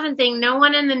 9/11 thing, no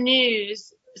one in the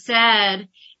news said,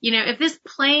 if this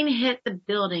plane hit the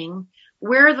building,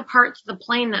 where are the parts of the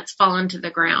plane that's fallen to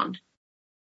the ground?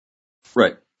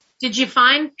 Right. Did you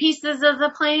find pieces of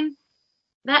the plane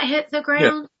that hit the ground?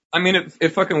 Yeah. I mean,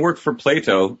 it fucking worked for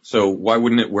Plato, so why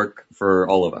wouldn't it work for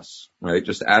all of us, right?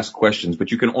 Just ask questions,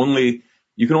 but you can only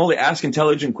ask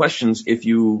intelligent questions if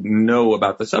you know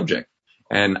about the subject.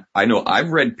 And I know I've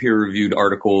read peer-reviewed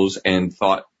articles and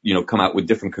thought, come out with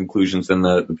different conclusions than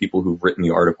the people who've written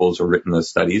the articles or written the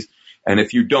studies. And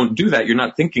if you don't do that, you're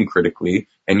not thinking critically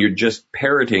and you're just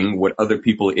parroting what other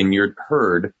people in your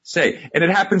herd say. And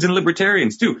it happens in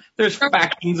libertarians too. There's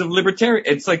factions of libertarians.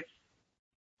 It's like,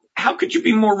 how could you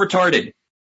be more retarded?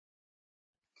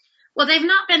 Well, they've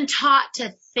not been taught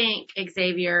to think,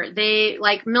 Xavier. They,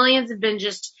 like millions,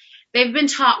 they've been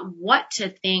taught what to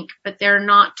think, but they're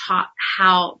not taught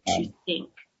how to think.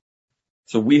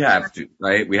 So we have to,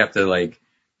 right? We have to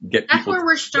get That's people. where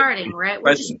we're starting, right?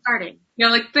 We're just starting.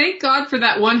 Yeah, thank God for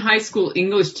that one high school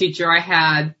English teacher I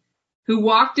had who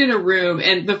walked in a room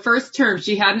and the first term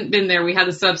she hadn't been there. We had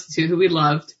a substitute who we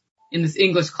loved in this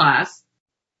English class.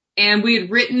 And we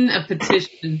had written a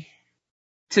petition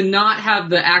to not have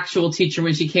the actual teacher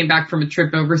when she came back from a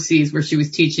trip overseas where she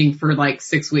was teaching for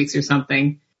 6 weeks or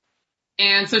something.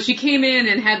 And so she came in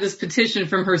and had this petition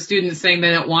from her students saying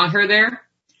they don't want her there.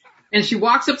 And she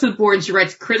walks up to the board and she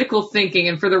writes critical thinking.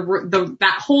 And for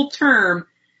that whole term,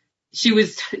 she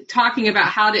was talking about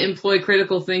how to employ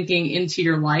critical thinking into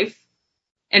your life.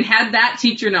 And had that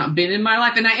teacher not been in my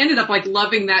life, and I ended up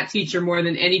loving that teacher more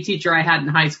than any teacher I had in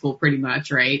high school pretty much,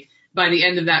 right? By the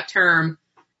end of that term.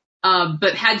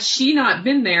 But had she not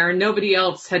been there, nobody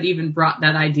else had even brought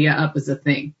that idea up as a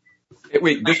thing.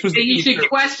 Wait, this was you should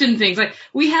question things.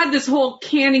 We had this whole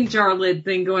canning jar lid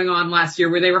thing going on last year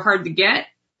where they were hard to get.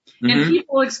 Mm-hmm. And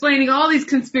people explaining all these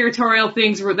conspiratorial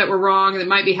things that were wrong and that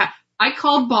might be I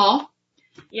called Ball.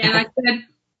 Yeah. And I said,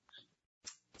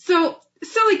 so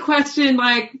silly question,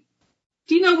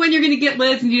 do you know when you're going to get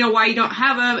lids and do you know why you don't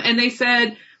have them? And they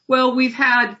said, well, we've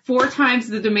had 4 times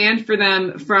the demand for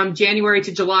them from January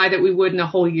to July that we would in a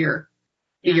whole year,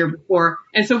 the year before.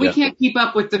 And so we can't keep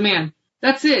up with demand.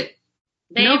 That's it.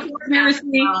 They have forecasts for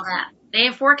all that. They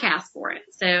have forecasts for it.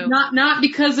 So not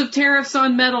because of tariffs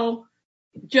on metal,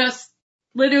 just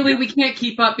literally we can't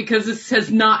keep up because this has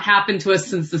not happened to us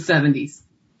since the 70s.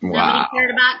 Nobody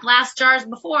cared about glass jars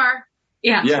before.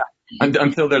 Yeah. Yeah.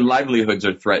 Until their livelihoods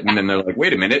are threatened and they're like,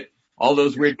 wait a minute, all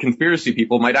those weird conspiracy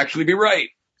people might actually be right.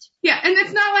 Yeah, and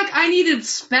it's not like I needed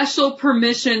special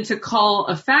permission to call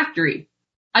a factory.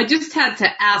 I just had to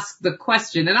ask the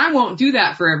question, and I won't do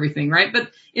that for everything, right?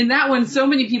 But in that one, so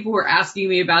many people were asking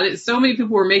me about it. So many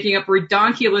people were making up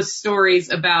redonkulous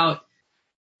stories about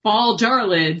ball jar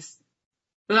lids.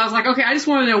 But I was like, okay, I just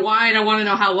want to know why, and I want to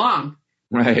know how long.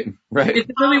 Right. Is it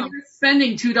really worth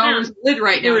spending $2 a lid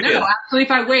right now? No, actually,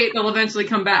 if I wait, they'll eventually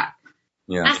come back.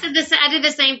 Yeah. I did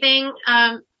the same thing,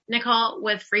 Nicole,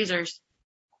 with freezers.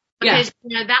 Because,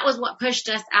 that was what pushed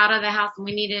us out of the house, and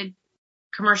we needed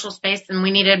commercial space and we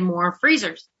needed more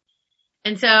freezers.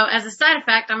 And so as a side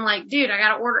effect, I'm like, dude, I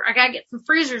gotta get some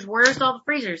freezers. Where's all the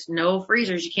freezers? No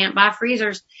freezers. You can't buy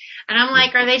freezers. And I'm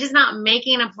like, are they just not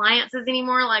making appliances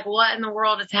anymore? Like, what in the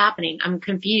world is happening? I'm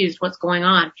confused. What's going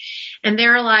on? And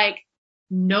they're like,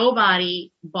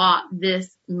 nobody bought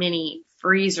this many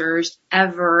freezers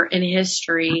ever in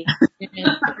history in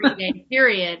a 3-day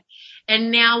period. And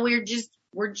now we just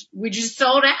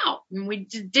sold out, and we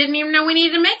just didn't even know we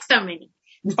needed to make so many.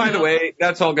 By the way,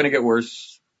 that's all going to get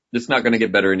worse. It's not going to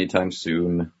get better anytime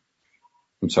soon.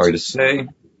 I'm sorry to say.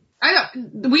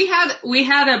 We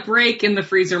had a break in the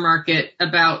freezer market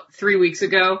about 3 weeks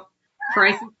ago.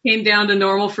 Prices came down to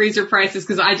normal freezer prices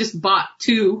because I just bought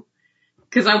 2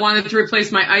 because I wanted to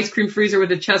replace my ice cream freezer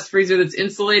with a chest freezer that's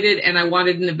insulated, and I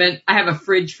wanted an event. I have a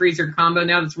fridge freezer combo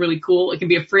now that's really cool. It can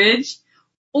be a fridge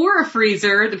or a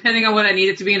freezer, depending on what I need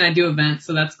it to be, and I do events,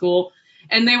 so that's cool.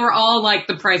 And they were all like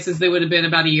the prices they would have been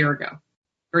about a year ago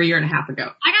or a year and a half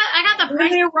ago. I got the price.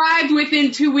 They arrived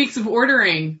within 2 weeks of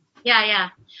ordering. Yeah.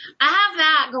 I have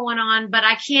that going on, but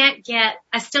I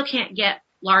still can't get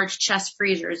large chest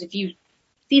freezers. If you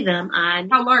see them,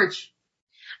 How large?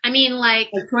 I mean,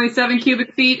 like 27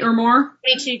 cubic feet or more?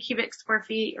 22 cubic square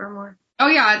feet or more. Oh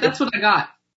yeah, that's what I got.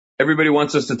 Everybody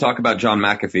wants us to talk about John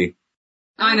McAfee.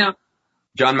 I know.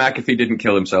 John McAfee didn't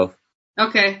kill himself.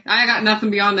 Okay, I got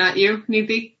nothing beyond that. You,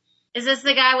 Neethi? Is this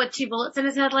the guy with 2 bullets in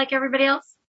his head like everybody else?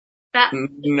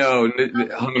 No,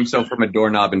 hung himself from a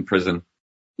doorknob in prison.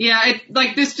 Yeah,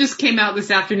 this just came out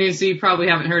this afternoon, so you probably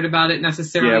haven't heard about it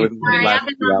necessarily. Yeah, with the last I've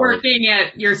been working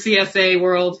at your CSA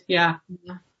world. Yeah.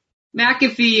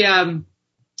 McAfee,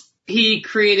 he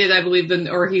created, I believe,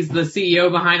 he's the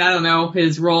CEO behind, I don't know,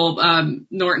 his role,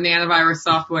 Norton Antivirus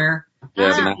Software.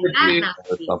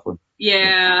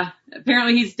 Yeah,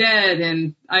 apparently he's dead,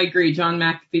 and I agree, John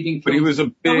McAfee didn't kill him. But he was a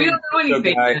big we don't know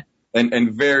anything guy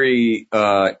and very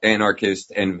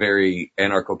anarchist and very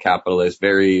anarcho-capitalist,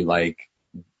 very like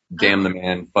damn the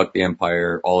man, fuck the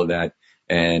empire, all of that,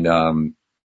 and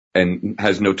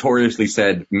has notoriously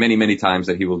said many, many times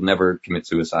that he will never commit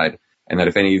suicide, and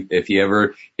that he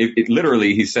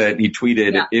said, he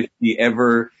tweeted, if he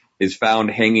ever is found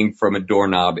hanging from a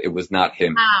doorknob, it was not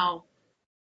him. Wow.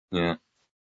 Yeah.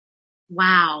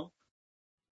 Wow.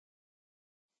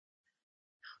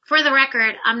 For the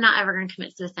record, I'm not ever going to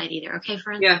commit suicide either. Okay,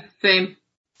 friends? Yeah, same.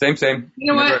 Same.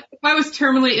 You know what? If I was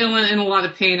terminally ill and in a lot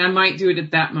of pain, I might do it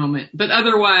at that moment. But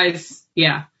otherwise,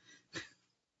 yeah.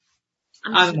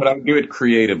 But I would do it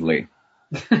creatively.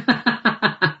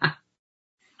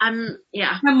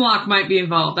 Hemlock might be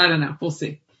involved. I don't know. We'll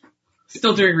see.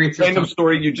 Still doing research. Random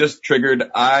story you just triggered.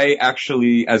 I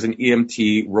actually, as an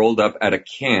EMT, rolled up at a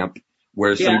camp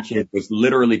where some kid was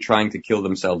literally trying to kill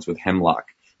themselves with hemlock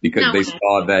because they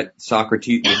saw that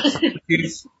Socrates,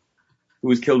 who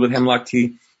was killed with hemlock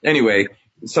tea. Anyway,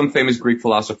 some famous Greek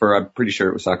philosopher, I'm pretty sure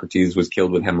it was Socrates, was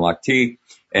killed with hemlock tea.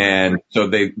 And so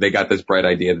they got this bright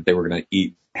idea that they were going to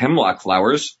eat hemlock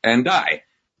flowers and die.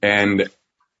 And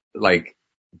like,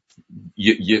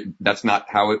 that's not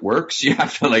how it works. You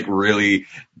have to like really,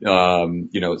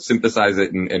 synthesize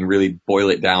it and really boil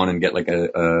it down and get like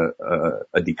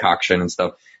a decoction and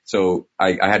stuff. So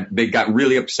they got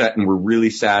really upset and were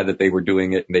really sad that they were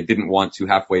doing it and they didn't want to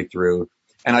halfway through.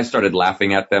 And I started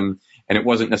laughing at them, and it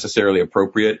wasn't necessarily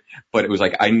appropriate, but it was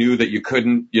like, I knew that you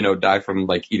couldn't, die from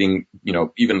like eating,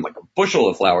 even like a bushel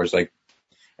of flowers, like,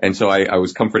 and so I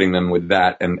was comforting them with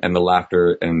that and the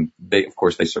laughter, and they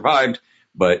survived.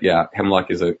 But yeah, hemlock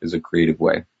is a creative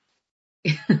way.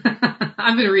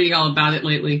 I've been reading all about it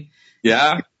lately.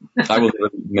 Yeah, I will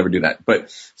never do that.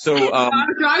 But so,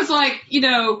 I was like,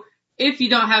 if you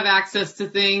don't have access to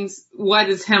things, what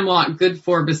is hemlock good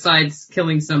for besides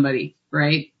killing somebody,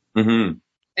 right? Mm-hmm.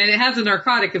 And it has a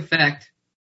narcotic effect.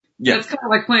 Yeah. It's kind of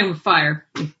like playing with fire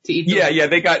to eat. Yeah,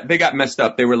 they got messed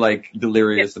up. They were like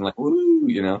delirious and like, woo,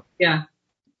 Yeah.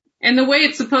 And the way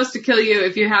it's supposed to kill you,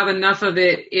 if you have enough of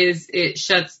it, is it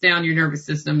shuts down your nervous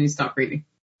system and you stop breathing.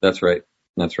 That's right.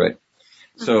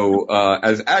 So,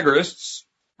 as agorists,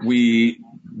 we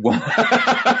know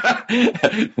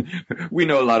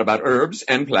a lot about herbs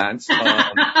and plants.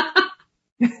 But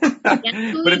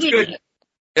it's good.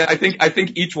 I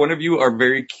think each one of you are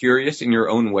very curious in your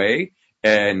own way.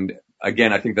 And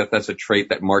again, I think that's a trait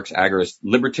that marks agorists.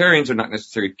 Libertarians are not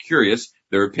necessarily curious.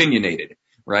 They're opinionated,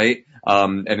 right?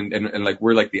 And like,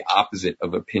 we're like the opposite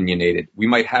of opinionated. We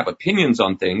might have opinions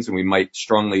on things and we might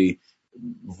strongly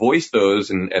voice those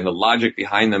and the logic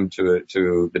behind them to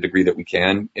the degree that we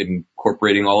can,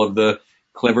 incorporating all of the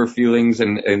clever feelings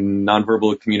and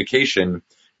nonverbal communication.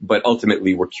 But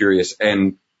ultimately we're curious.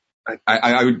 And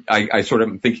I sort of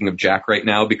am thinking of Jack right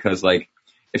now because, like,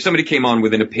 if somebody came on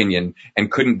with an opinion and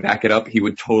couldn't back it up, he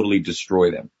would totally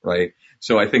destroy them, right?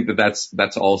 So I think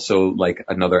that's also like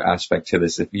another aspect to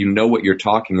this. If you know what you're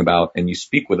talking about and you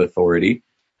speak with authority,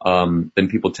 then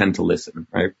people tend to listen,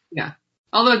 right? Yeah.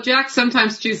 Although Jack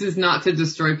sometimes chooses not to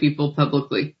destroy people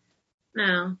publicly.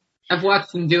 No. I've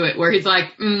watched him do it where he's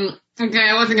like, okay,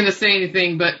 I wasn't going to say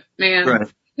anything, but man. Right.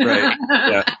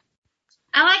 Yeah.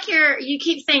 I like you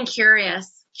keep saying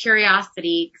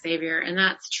curiosity, Xavier, and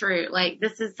that's true. Like,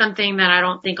 this is something that I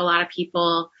don't think a lot of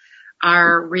people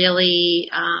are really,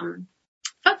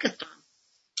 focused on.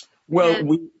 Well,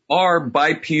 we are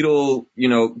bipedal,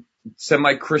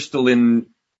 semi-crystalline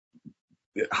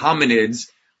hominids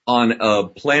on a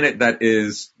planet that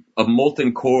is a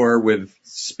molten core with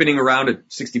spinning around at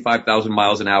 65,000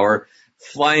 miles an hour,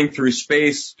 flying through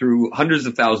space through hundreds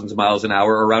of thousands of miles an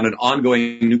hour around an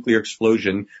ongoing nuclear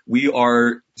explosion. We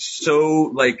are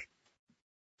so like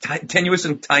tenuous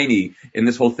and tiny in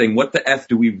this whole thing. What the F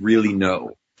do we really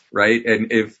know? Right.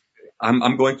 And if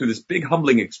I'm going through this big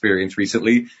humbling experience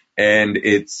recently, and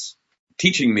it's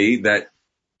teaching me that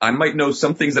I might know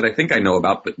some things that I think I know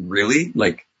about, but really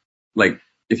like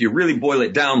if you really boil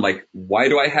it down, like, why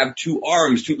do I have two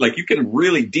arms? Like, you can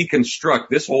really deconstruct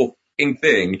this whole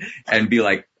thing and be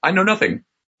like, I know nothing.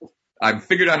 I've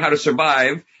figured out how to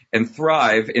survive and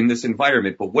thrive in this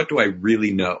environment, but what do I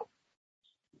really know?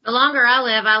 The longer I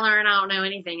live, I learn I don't know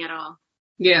anything at all.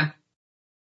 Yeah.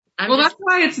 That's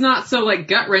why it's not so like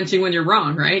gut wrenching when you're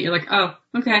wrong, right? You're like, oh,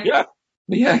 okay.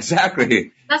 Yeah,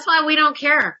 exactly. That's why we don't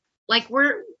care. Like,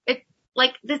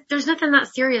 there's nothing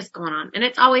that serious going on. And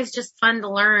it's always just fun to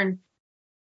learn,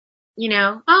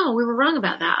 oh, we were wrong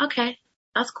about that. Okay.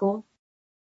 That's cool.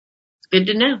 It's good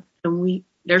to know. And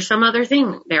there's some other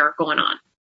thing there going on.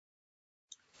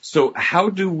 So how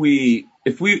do we,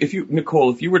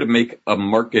 Nicole, if you were to make a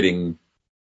marketing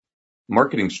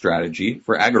strategy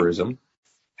for agorism,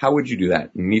 how would you do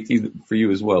that? Neat for you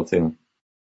as well, Tim.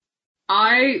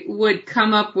 I would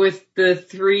come up with the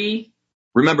three.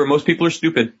 Remember, most people are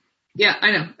stupid. Yeah,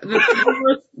 I know.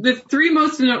 The three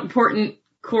most important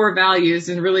core values,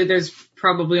 and really there's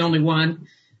probably only one,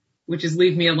 which is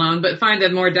leave me alone, but find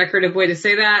a more decorative way to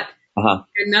say that. Uh-huh.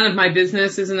 And none of my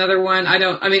business is another one.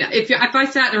 If I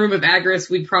sat in a room of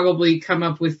agorists, we'd probably come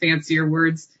up with fancier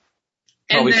words.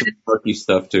 Probably some quirky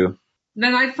stuff too.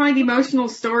 Then I'd find emotional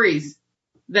stories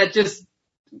that just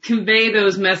convey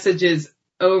those messages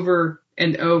over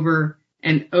and over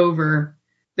and over,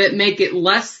 that make it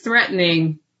less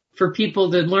threatening for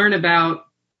people to learn about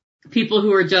people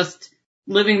who are just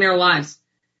living their lives,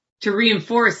 to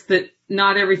reinforce that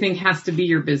not everything has to be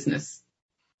your business,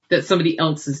 that somebody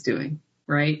else is doing,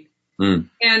 right? And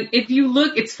if you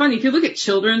look, it's funny, if you look at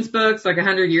children's books like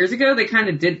 100 years ago, they kind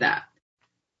of did that.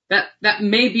 That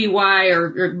may be why,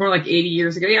 or more like 80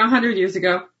 years ago. Yeah, 100 years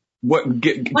ago. What? Do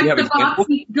you have examples?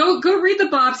 Go read the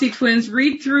Bobbsey Twins.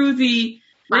 Read through the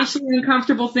racially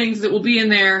uncomfortable things that will be in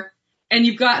there, and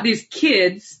you've got these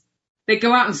kids that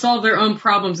go out and solve their own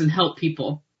problems and help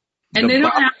people, and they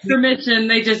don't have permission.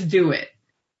 They just do it.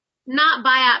 Not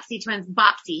Biopsy Twins,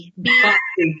 Bobbsey.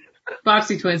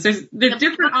 Bobbsey Twins. There's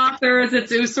different authors.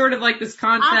 It was sort of like this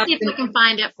concept. I'll see if we can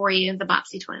find it for you, the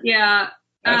Bobbsey Twins. Yeah.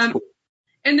 Cool.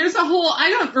 And there's a whole, I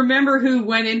don't remember who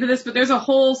went into this, but there's a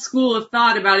whole school of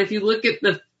thought about if you look at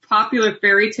the popular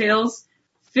fairy tales,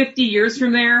 50 years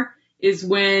from there is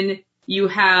when you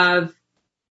have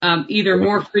either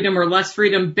more freedom or less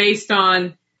freedom based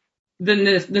on the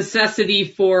necessity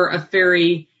for a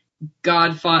fairy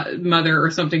godmother or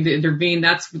something to intervene.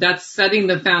 That's setting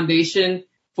the foundation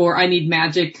for I need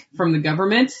magic from the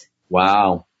government.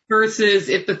 Wow. Versus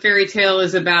if the fairy tale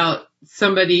is about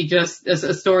somebody, just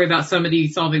a story about somebody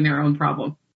solving their own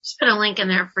problem. Just put a link in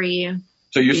there for you.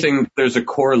 So you're saying there's a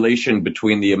correlation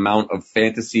between the amount of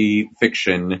fantasy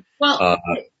fiction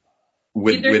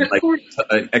with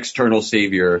an external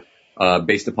savior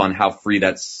based upon how free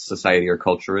that society or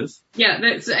culture is? Yeah,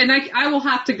 and I will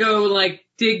have to go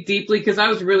dig deeply because I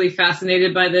was really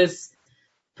fascinated by this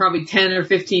probably 10 or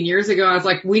 15 years ago. I was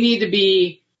like, we need to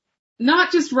be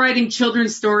not just writing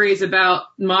children's stories about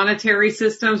monetary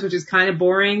systems, which is kind of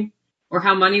boring, or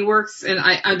how money works. And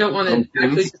I don't want to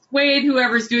actually dissuade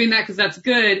whoever's doing that because that's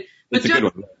good. But That's a just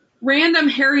good one. random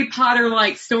Harry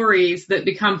Potter-like stories that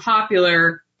become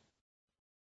popular,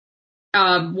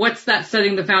 what's that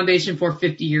setting the foundation for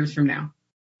 50 years from now?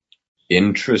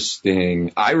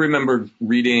 Interesting. I remember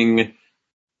reading,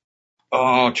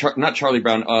 not Charlie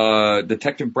Brown,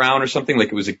 Detective Brown or something. Like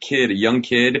it was a young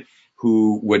kid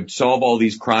who would solve all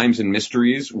these crimes and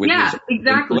mysteries with his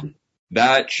exactly.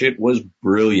 That shit was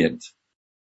brilliant.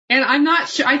 And I'm not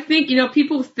sure, I think,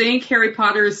 people think Harry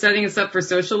Potter is setting us up for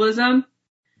socialism.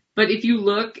 But if you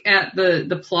look at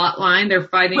the plot line, they're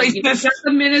fighting just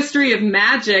the Ministry of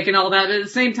Magic and all that. But at the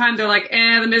same time, they're like,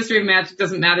 the Ministry of Magic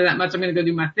doesn't matter that much. I'm going to go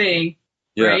do my thing.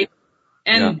 Yeah. Right?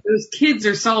 And those kids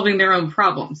are solving their own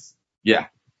problems. Yeah.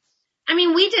 I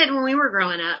mean, we did when we were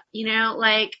growing up,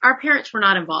 like our parents were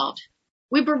not involved.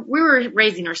 We were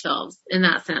raising ourselves in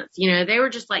that sense. They were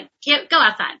just like, go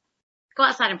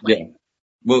outside and play. Yeah.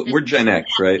 Well, we're Gen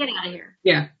X, right? Get out of here.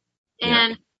 Yeah.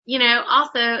 And,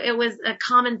 also it was a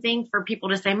common thing for people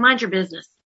to say, mind your business.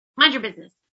 Mind your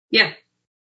business. Yeah.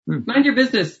 Mind your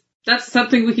business. That's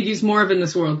something we could use more of in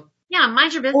this world. Yeah,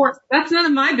 mind your business. Or that's none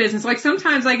of my business. Like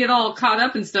sometimes I get all caught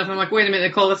up in stuff. I'm like, wait a minute,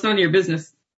 Nicole, that's none of your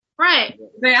business. Right.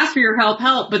 They ask for your help,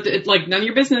 but it's like none of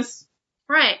your business.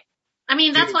 Right. I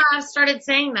mean, that's why I started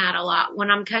saying that a lot when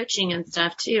I'm coaching and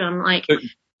stuff too. I'm like,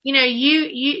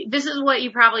 this is what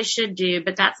you probably should do,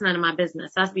 but that's none of my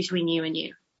business. That's between you and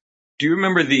you. Do you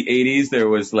remember the 80s? There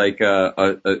was like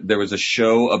there was a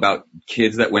show about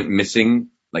kids that went missing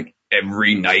like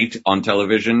every night on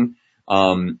television.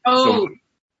 Like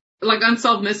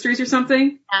Unsolved Mysteries or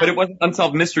something? But it wasn't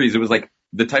Unsolved Mysteries. It was like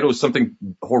the title was something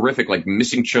horrific, like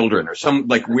Missing Children or some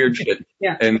like weird shit.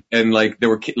 Yeah. And like there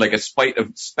were like a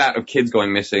spat of kids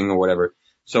going missing or whatever.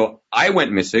 So I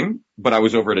went missing, but I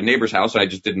was over at a neighbor's house and I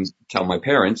just didn't tell my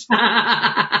parents.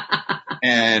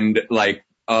 And like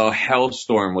a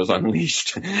hellstorm was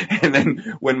unleashed. And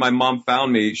then when my mom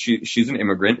found me, she's an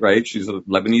immigrant, right? She's a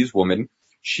Lebanese woman.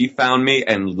 She found me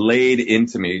and laid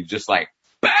into me just like,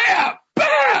 bam,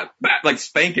 bam, bam, like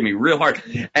spanking me real hard.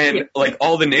 And like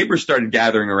all the neighbors started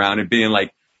gathering around and being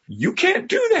like, you can't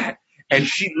do that. And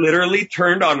she literally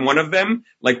turned on one of them,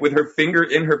 like with her finger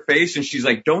in her face. And she's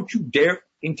like, don't you dare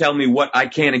tell me what I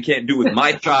can and can't do with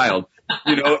my child.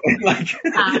 And like,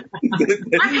 our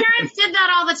parents did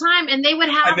that all the time and they would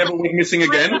have. I never went missing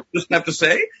again. Just have to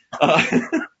say.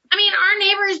 I mean, our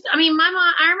neighbors, my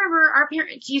mom, I remember our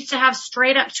parents used to have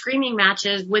straight up screaming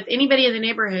matches with anybody in the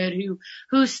neighborhood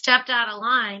who stepped out of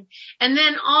line. And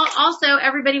then also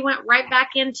everybody went right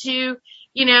back into,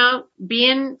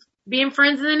 being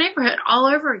friends in the neighborhood all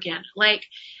over again. Like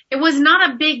it was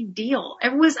not a big deal.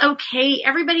 It was okay.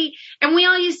 Everybody, and we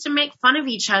all used to make fun of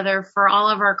each other for all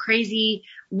of our crazy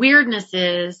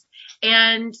weirdnesses.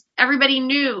 And everybody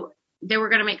knew they were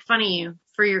going to make fun of you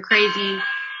for your crazy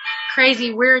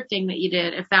weird thing that you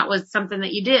did, if that was something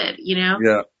that you did,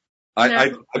 Yeah.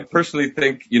 I personally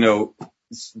think,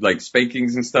 like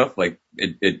spankings and stuff, like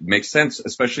it makes sense,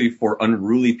 especially for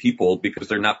unruly people because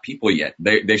they're not people yet.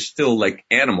 They're still like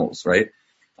animals, right?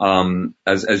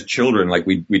 As children, like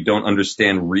we don't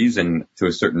understand reason to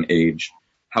a certain age.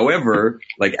 However,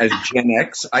 like as Gen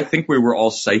X, I think we were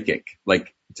all psychic,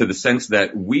 like to the sense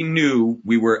that we knew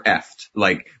we were effed.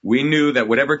 Like we knew that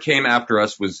whatever came after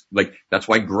us was like, that's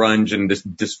why grunge and this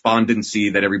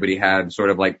despondency that everybody had sort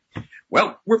of like,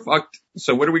 well, we're fucked.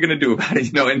 So what are we going to do about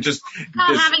it? And just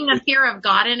having the fear of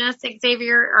God in us,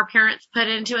 Xavier, our parents put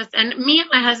into us. And me and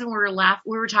my husband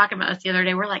we were talking about this the other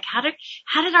day. We're like, how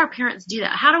did our parents do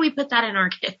that? How do we put that in our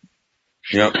kids?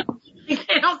 Yep.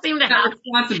 They don't seem to have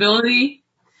responsibility.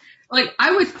 Like,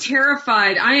 I was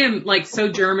terrified. I am, like, so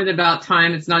German about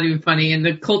time, it's not even funny. And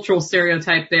the cultural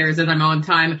stereotype there is that I'm on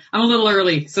time. I'm a little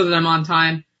early so that I'm on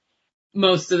time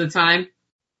most of the time.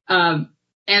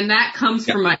 And that comes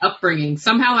from my upbringing.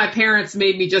 Somehow my parents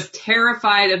made me just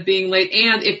terrified of being late.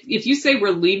 And if you say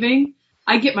we're leaving,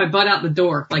 I get my butt out the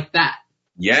door like that.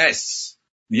 Yes.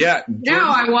 Yeah.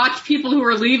 Now I watch people who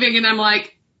are leaving and I'm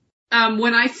like,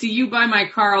 when I see you by my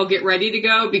car, I'll get ready to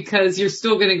go because you're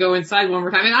still going to go inside one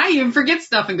more time. And I even forget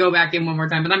stuff and go back in one more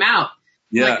time, but I'm out.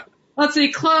 Yeah. Like, let's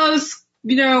say clothes,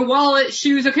 wallet,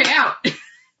 shoes. Okay, out.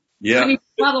 Yeah. I need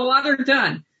a bottle of water,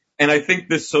 done. And I think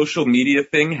this social media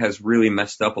thing has really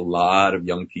messed up a lot of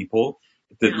young people.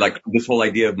 Like this whole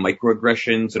idea of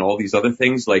microaggressions and all these other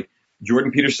things. Like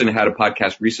Jordan Peterson had a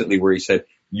podcast recently where he said,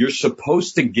 you're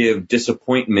supposed to give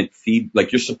disappointment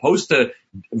like you're supposed to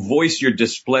voice your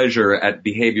displeasure at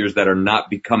behaviors that are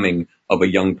not becoming of a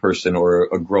young person or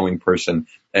a growing person.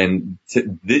 And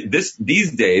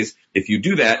these days, if you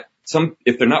do that,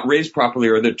 if they're not raised properly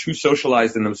or they're too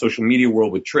socialized in the social media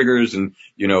world with triggers and,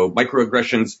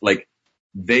 microaggressions, like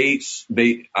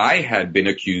I had been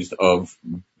accused of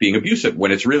being abusive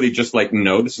when it's really just like,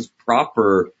 no, this is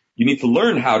proper. You need to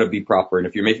learn how to be proper. And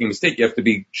if you're making a mistake, you have to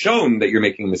be shown that you're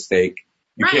making a mistake.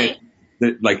 You right.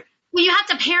 can't, like, well, you have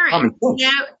to parent,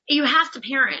 you have to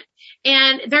parent,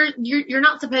 and you're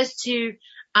not supposed to,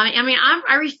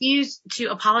 I refuse to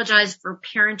apologize for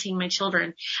parenting my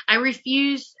children. I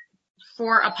refuse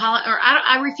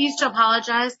I refuse to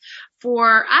apologize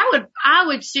for, I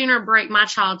would sooner break my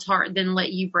child's heart than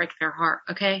let you break their heart.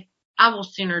 Okay. I will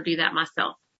sooner do that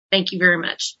myself. Thank you very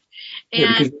much. And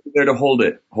because you're there to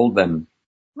hold them.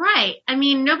 Right. I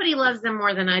mean, nobody loves them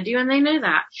more than I do, and they know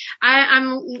that.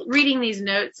 I'm reading these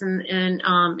notes in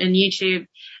YouTube,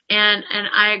 and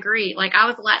I agree. Like, I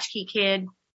was a latchkey kid.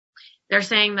 They're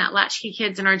saying that latchkey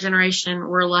kids in our generation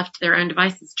were left to their own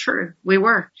devices. True. We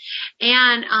were.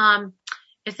 And,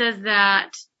 it says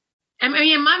that, I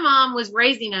mean, my mom was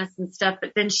raising us and stuff,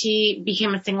 but then she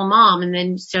became a single mom, and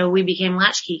then so we became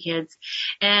latchkey kids.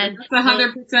 And that's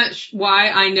 100%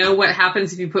 why I know what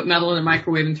happens if you put metal in a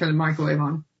microwave and turn the microwave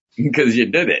on. Because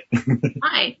you did it.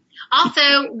 Right.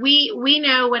 Also, we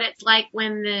know what it's like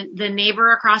when the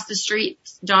neighbor across the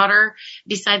street's daughter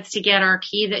decides to get our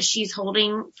key that she's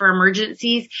holding for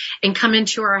emergencies and come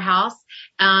into our house.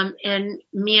 And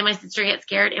me and my sister get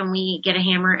scared, and we get a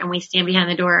hammer and we stand behind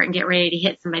the door and get ready to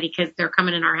hit somebody because they're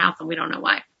coming in our house and we don't know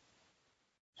why.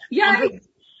 Yeah.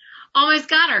 Almost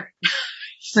got her.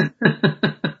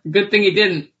 Good thing you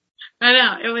didn't. I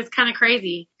know. It was kind of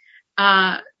crazy.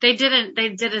 They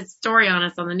did a story on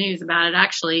us on the news about it,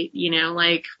 actually,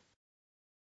 like,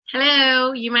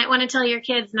 hello, you might want to tell your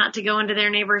kids not to go into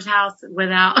their neighbor's house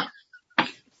without.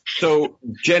 So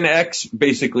Gen X,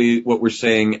 basically what we're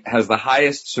saying, has the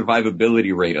highest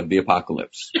survivability rate of the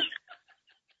apocalypse.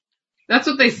 That's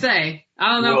what they say.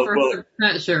 I don't know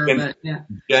for sure, but yeah.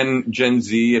 Gen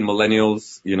Z and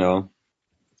millennials,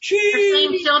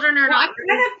 Same children are I kind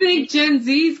of think Gen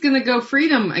Z is going to go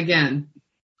freedom again.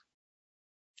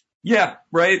 Yeah,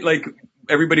 right. Like,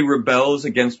 everybody rebels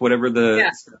against whatever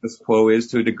the status quo is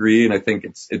to a degree, and I think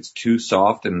it's too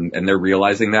soft, and they're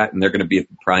realizing that, and they're going to be at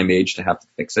the prime age to have to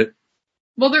fix it.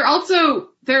 Well, they're also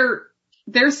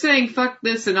they're saying fuck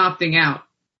this and opting out.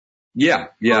 Yeah.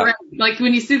 Like,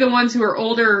 when you see the ones who are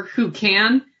older who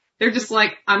can, they're just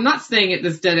like, I'm not staying at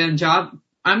this dead end job.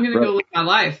 I'm going to go live my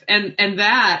life, and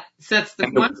that sets the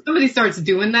once somebody starts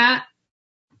doing that.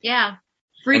 Yeah.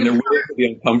 Freedom. And they're willing to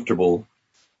be uncomfortable.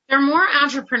 They're more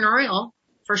entrepreneurial,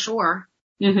 for sure.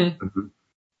 Mm-hmm.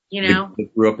 Mm-hmm. They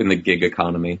grew up in the gig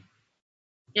economy.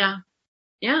 Yeah.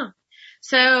 Yeah.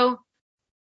 So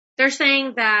they're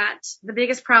saying that the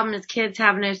biggest problem is kids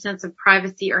have no sense of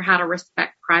privacy or how to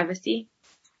respect privacy.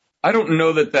 I don't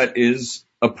know that is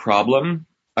a problem.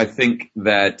 I think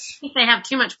that they have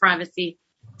too much privacy.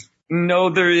 No,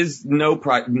 there is no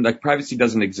privacy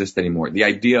doesn't exist anymore. The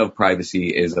idea of privacy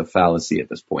is a fallacy at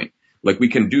this point. Like, we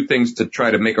can do things to try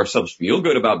to make ourselves feel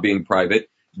good about being private,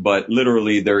 but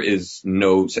literally there is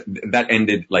that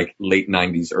ended like late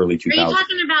 90s, early 2000s. Are you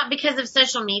talking about because of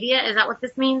social media? Is that what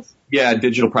this means? Yeah,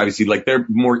 digital privacy. Like, they're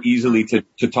more easily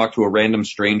to talk to a random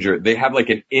stranger. They have like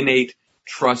an innate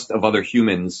trust of other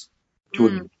humans to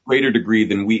a greater degree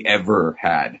than we ever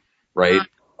had, right?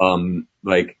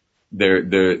 Like,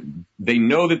 they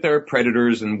know that there are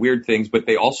predators and weird things, but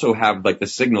they also have like the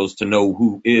signals to know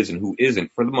who is and who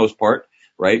isn't for the most part,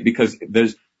 right? Because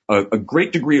there's a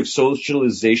great degree of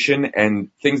socialization and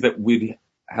things that we'd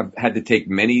have had to take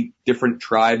many different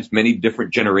tribes, many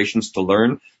different generations to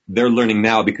learn. They're learning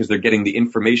now because they're getting the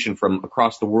information from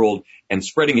across the world and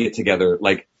spreading it together.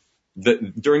 Like,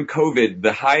 during COVID,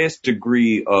 the highest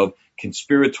degree of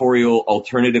conspiratorial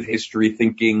alternative history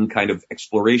thinking kind of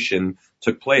exploration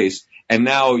took place. And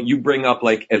now you bring up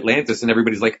like Atlantis and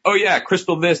everybody's like, oh yeah,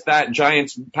 crystal this, that,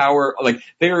 giants power. Like,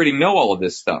 they already know all of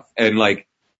this stuff. And like,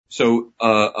 so,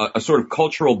 a sort of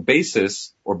cultural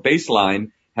basis or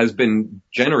baseline has been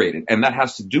generated, and that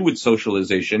has to do with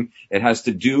socialization. It has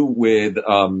to do with,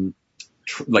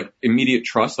 like, immediate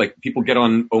trust. Like, people get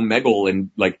on Omegle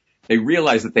and like, they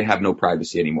realize that they have no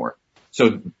privacy anymore.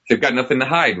 So they've got nothing to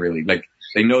hide, really. Like,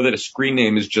 they know that a screen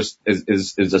name is just,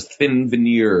 is a thin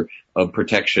veneer of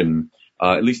protection,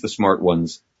 at least the smart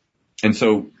ones. And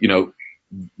so,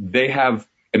 they have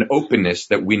an openness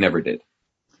that we never did.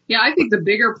 Yeah, I think the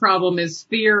bigger problem is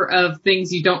fear of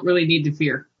things you don't really need to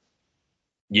fear.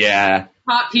 Yeah.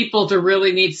 Taught people to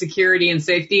really need security and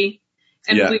safety.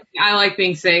 And I like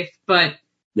being safe, but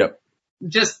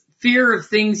just fear of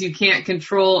things you can't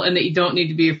control and that you don't need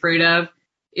to be afraid of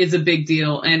is a big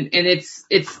deal. And it's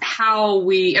how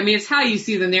it's how you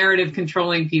see the narrative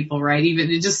controlling people, right? Even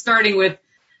just starting with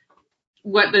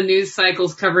what the news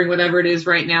cycle's covering, whatever it is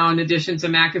right now, in addition to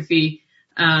McAfee,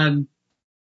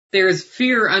 there's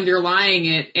fear underlying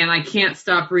it, and I can't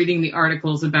stop reading the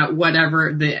articles about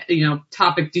whatever the,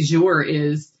 topic du jour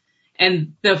is.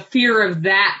 And the fear of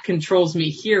that controls me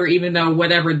here, even though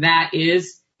whatever that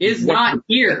is not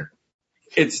here.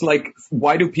 It's like,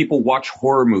 why do people watch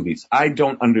horror movies? I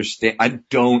don't understand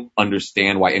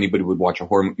why anybody would watch a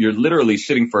horror movie. You're literally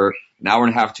sitting for an hour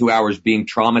and a half, 2 hours being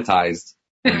traumatized.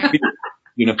 I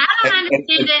don't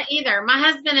understand it either. My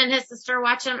husband and his sister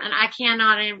watch them, and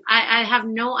I have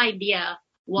no idea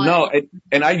what. No,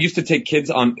 and I used to take kids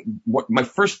on, my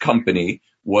first company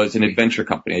was an adventure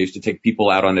company. I used to take people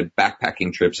out on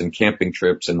backpacking trips and camping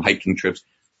trips and hiking trips.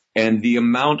 And the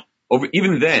amount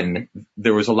even then,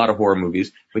 there was a lot of horror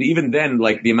movies, but even then,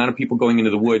 like, the amount of people going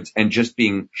into the woods and just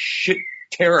being shit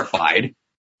terrified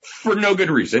for no good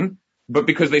reason, but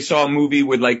because they saw a movie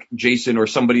with, like, Jason or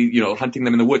somebody, hunting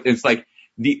them in the woods. It's like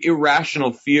the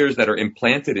irrational fears that are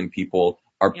implanted in people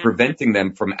are preventing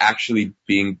them from actually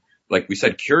being, like we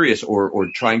said, curious or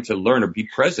trying to learn or be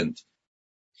present.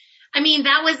 I mean,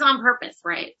 that was on purpose,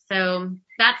 right? So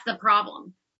that's the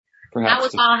problem. Perhaps. That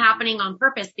was all happening on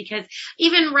purpose, because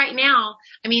even right now,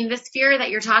 I mean, this fear that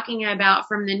you're talking about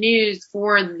from the news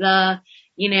for the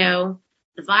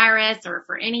virus or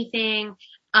for anything,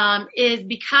 is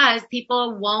because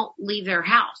people won't leave their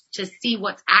house to see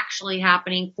what's actually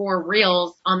happening for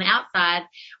reals on the outside,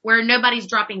 where nobody's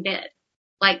dropping dead.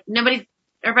 Like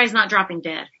everybody's not dropping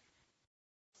dead.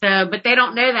 So, but they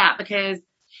don't know that because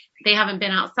they haven't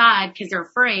been outside because they're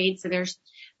afraid. So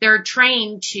they're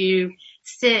trained to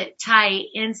sit tight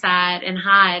inside and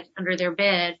hide under their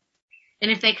bed. And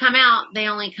if they come out, they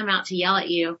only come out to yell at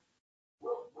you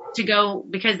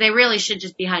because they really should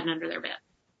just be hiding under their bed.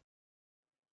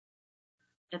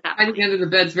 Hiding under the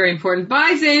bed's very important.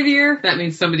 Bye, Xavier. That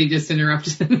means somebody just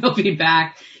interrupted and they'll be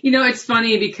back. It's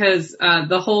funny because,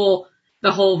 the whole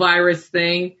virus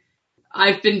thing,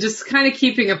 I've been just kind of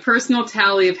keeping a personal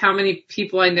tally of how many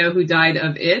people I know who died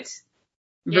of it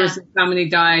versus how many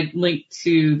died linked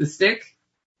to the stick.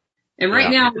 And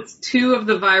right now it's 2 of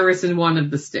the virus and 1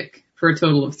 of the stick for a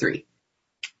total of 3.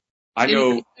 I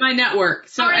know in my network.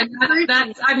 So it's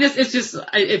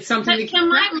something to keep.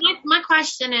 My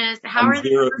question is, how are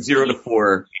 0 to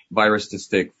 4 virus to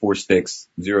stick, 4 sticks,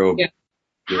 0. Yeah.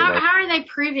 How are they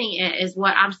proving it is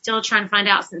what I'm still trying to find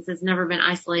out, since it's never been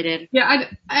isolated. Yeah,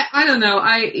 I don't know.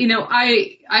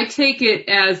 I take it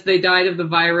as they died of the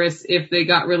virus if they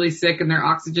got really sick and their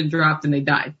oxygen dropped and they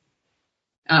died.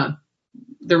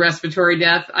 The respiratory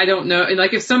death, I don't know.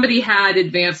 Like, if somebody had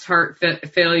advanced heart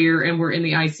failure and were in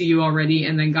the ICU already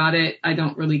and then got it, I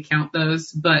don't really count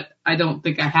those, but I don't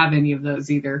think I have any of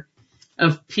those either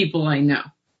of people I know.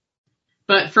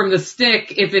 But from the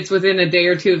stick, if it's within a day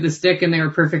or 2 of the stick and they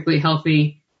were perfectly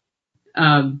healthy,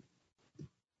 I'll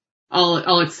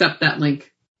accept that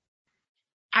link.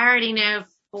 I already know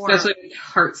 4. Especially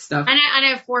heart stuff. I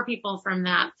know 4 people from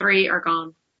that. 3 are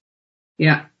gone.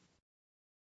 Yeah.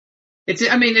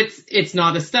 It's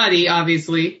not a study,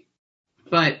 obviously,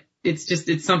 but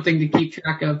it's something to keep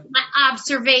track of. My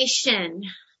observation.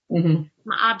 Mm-hmm.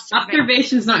 My observation.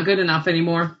 Observation's not good enough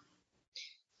anymore.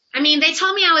 They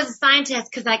told me I was a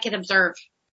scientist because I could observe.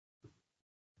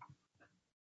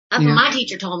 That's what my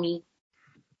teacher told me.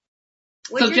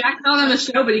 So Jack's not on the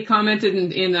show, but he commented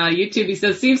in YouTube. He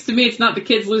says, "Seems to me it's not the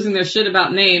kids losing their shit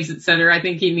about names, etc. I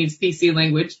think he means PC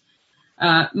language.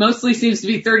 Mostly seems to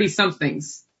be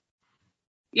 30-somethings."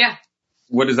 Yeah.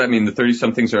 What does that mean? The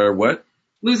 30-somethings are what?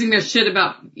 Losing their shit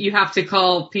about you have to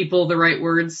call people the right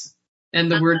words,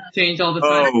 and the words change all the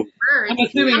time. Oh. I'm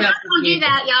assuming I'm not going to do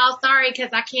that, y'all. Sorry, because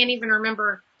I can't even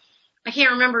remember. I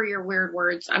can't remember your weird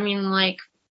words. I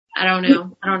don't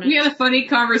know. We had a funny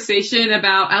conversation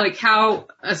about how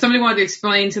somebody wanted to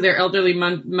explain to their elderly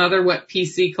mother what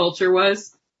PC culture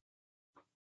was.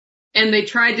 And they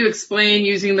tried to explain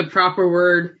using the proper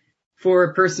word for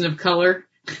a person of color.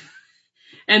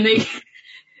 And they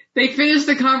finished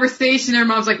the conversation. Their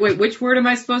mom's like, "Wait, which word am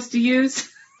I supposed to use?"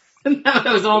 And that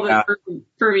was all that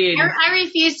permeated. I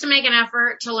refuse to make an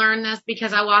effort to learn this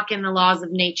because I walk in the laws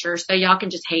of nature. So y'all can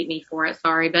just hate me for it.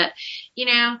 Sorry. But,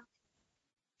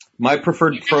 my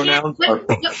preferred pronouns are...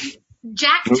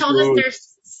 Jack told us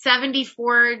there's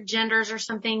 74 genders or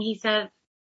something. He said,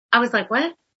 I was like,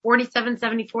 what? 47,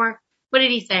 74? What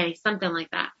did he say? Something like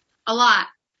that. A lot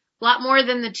more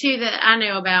than the 2 that I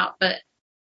know about, but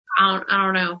I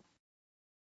don't know.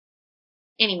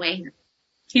 Anyway.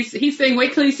 He's saying,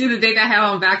 wait till you see the data I have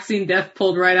on vaccine death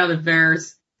pulled right out of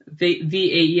VAERS.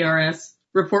 VAERS.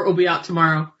 Report will be out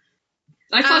tomorrow.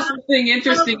 I saw something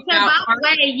interesting about. By the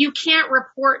way, you can't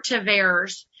report to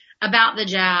VAERS about the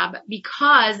jab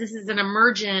because this is an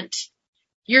emergent.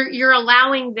 You're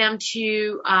allowing them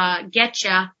to get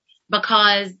you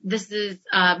because this is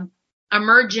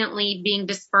emergently being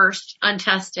dispersed,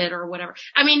 untested or whatever.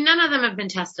 I mean, none of them have been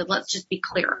tested. Let's just be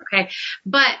clear, okay?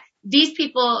 But these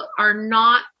people are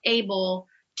not able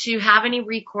to have any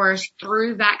recourse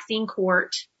through vaccine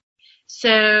court.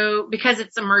 So, because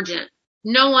it's emergent,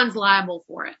 no one's liable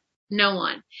for it. No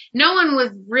one. No one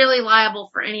was really liable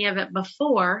for any of it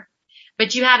before,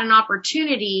 but you had an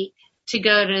opportunity to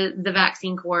go to the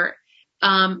vaccine court.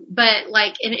 But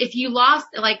like, and if you lost,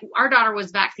 like our daughter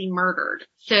was vaccine murdered.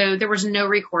 So there was no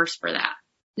recourse for that.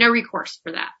 No recourse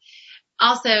for that.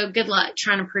 Also, good luck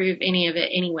trying to prove any of it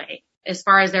anyway, as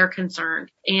far as they're concerned.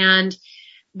 Yeah.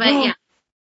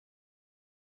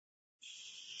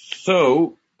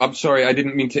 So, I'm sorry, I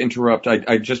didn't mean to interrupt.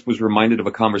 I just was reminded of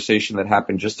a conversation that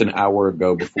happened just an hour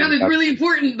ago before. That was really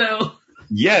important though.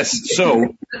 Yes.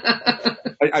 So,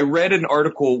 I read an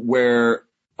article where,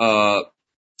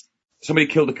 somebody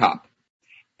killed a cop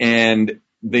and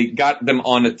they got them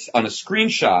on a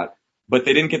screenshot, but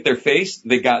they didn't get their face.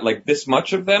 They got like this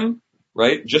much of them,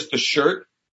 right? Just the shirt.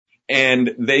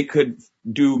 And they could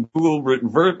do Google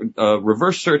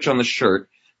reverse search on the shirt,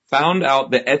 found out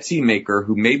the Etsy maker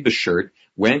who made the shirt,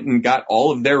 went and got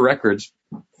all of their records,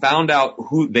 found out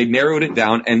who they narrowed it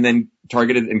down, and then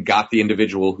targeted and got the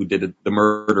individual who did the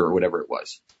murder or whatever it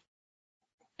was.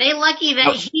 They lucky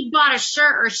that he bought a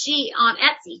shirt or she on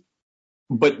Etsy.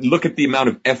 But look at the amount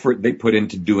of effort they put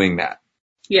into doing that.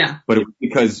 Yeah. But it was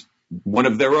because one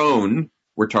of their own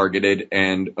were targeted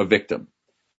and a victim.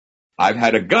 I've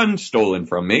had a gun stolen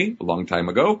from me a long time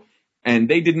ago, and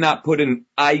they did not put an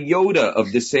iota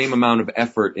of the same amount of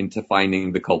effort into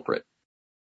finding the culprit.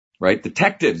 Right?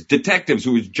 Detectives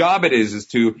whose job it is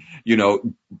to,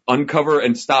 uncover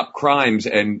and stop crimes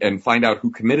and find out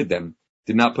who committed them,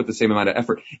 did not put the same amount of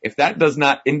effort. If that does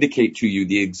not indicate to you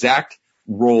the exact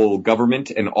role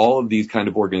government and all of these kind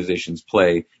of organizations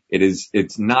play,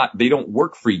 they don't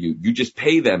work for you. You just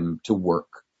pay them to work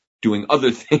doing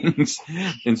other things.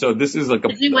 And so this is like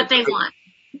do what they want.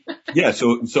 Yeah.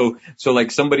 So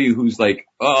like somebody who's like,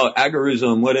 oh,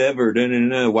 agorism, whatever.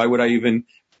 Why would I even,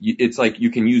 it's like you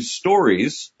can use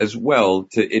stories as well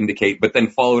to indicate, but then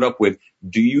follow it up with,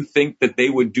 do you think that they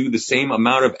would do the same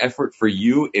amount of effort for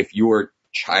you if your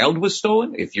child was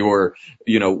stolen, if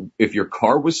your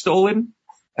car was stolen,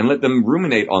 and let them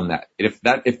ruminate on that.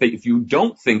 If you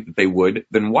don't think that they would,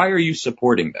 then why are you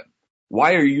supporting them?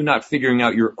 Why are you not figuring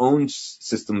out your own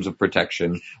systems of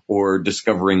protection or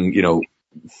discovering,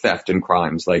 theft and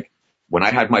crimes? Like when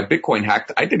I had my Bitcoin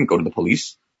hacked, I didn't go to the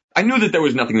police. I knew that there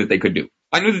was nothing that they could do.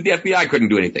 I knew that the FBI couldn't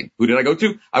do anything. Who did I go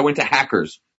to? I went to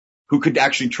hackers who could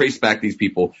actually trace back these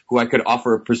people, who I could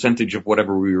offer a percentage of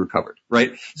whatever we recovered,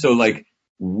 right? So like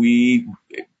we,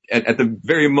 at the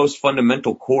very most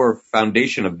fundamental core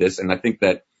foundation of this, and I think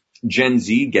that Gen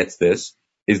Z gets this,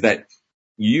 is that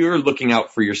you're looking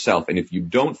out for yourself. And if you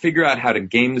don't figure out how to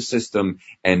game the system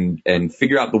and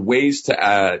figure out the ways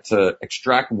to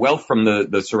extract wealth from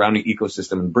the surrounding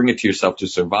ecosystem and bring it to yourself to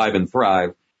survive and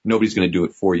thrive, nobody's going to do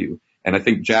it for you. And I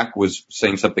think Jack was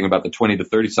saying something about the 20 to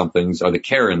 30 somethings or the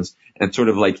Karens, and it's sort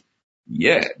of like,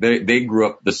 yeah, they grew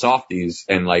up the softies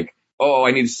and like, oh,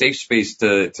 I need a safe space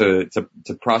to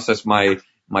process my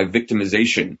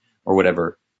victimization or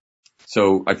whatever.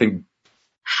 So I think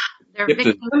their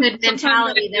victimhood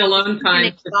mentality, alone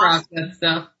time to process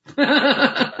stuff.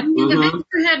 The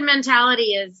victimhood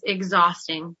mentality is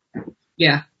exhausting.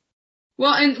 Yeah.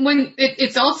 Well, and when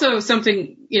it's also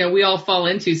something, we all fall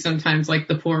into sometimes, like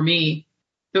the poor me.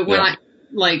 But when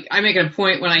I make it a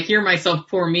point when I hear myself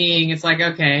poor meing, it's like,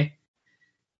 okay,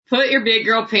 put your big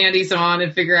girl panties on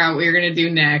and figure out what you're going to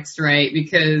do next, right?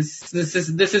 Because this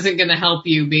isn't going to help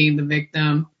you being the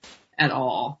victim at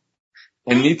all.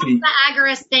 And that's the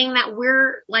agorist thing that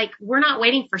we're not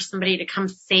waiting for somebody to come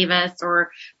save us or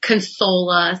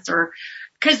console us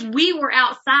because we were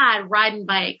outside riding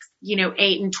bikes,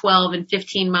 8 and 12 and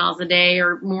 15 miles a day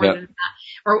or more than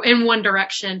that, or in one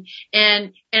direction.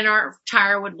 And our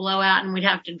tire would blow out and we'd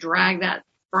have to drag that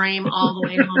frame all the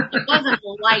way home. It wasn't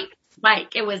a light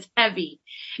bike. It was heavy.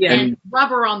 Yeah. And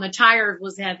rubber on the tires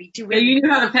was heavy too. Yeah, you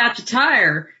knew how to patch a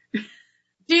tire.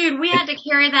 Dude, we had to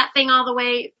carry that thing all the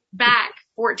way back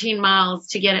 14 miles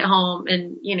to get it home.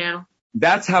 And,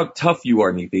 That's how tough you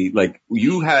are, Neethi. Like,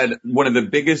 you had one of the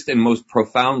biggest and most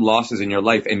profound losses in your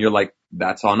life, and you're like,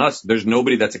 that's on us. There's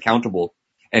nobody that's accountable.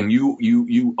 And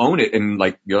you own it, and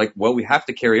like, you're like, well, we have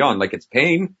to carry on. Like, it's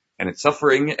pain, and it's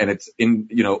suffering and it's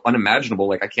unimaginable.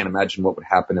 Like I can't imagine what would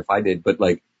happen if I did, but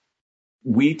like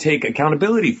we take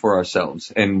accountability for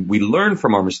ourselves and we learn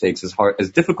from our mistakes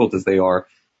as difficult as they are,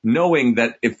 knowing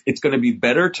that if it's going to be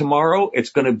better tomorrow,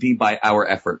 it's going to be by our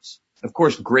efforts. Of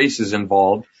course, grace is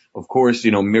involved. Of course,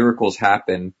 miracles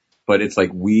happen, but it's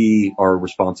like we are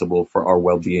responsible for our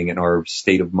well-being and our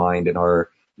state of mind and our,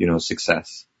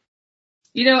 success.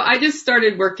 I just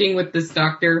started working with this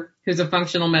doctor who's a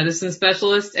functional medicine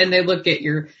specialist, and they look at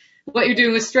what you're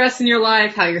doing with stress in your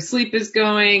life, how your sleep is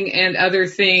going, and other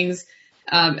things.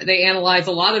 They analyze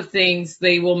a lot of things.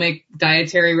 They will make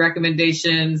dietary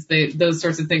recommendations, those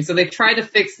sorts of things. So they try to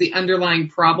fix the underlying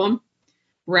problem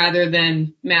rather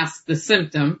than mask the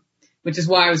symptom, which is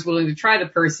why I was willing to try the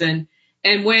person.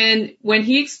 And when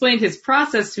he explained his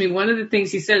process to me, one of the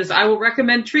things he said is, I will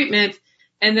recommend treatment,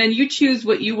 and then you choose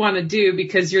what you want to do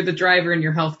because you're the driver in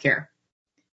your healthcare.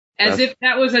 As if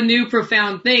that was a new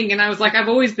profound thing. And I was like, I've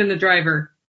always been the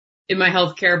driver in my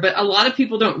healthcare, but a lot of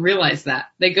people don't realize that.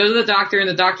 They go to the doctor and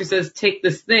the doctor says, take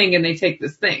this thing, and they take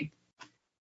this thing.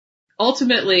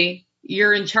 Ultimately,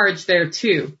 you're in charge there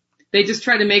too. They just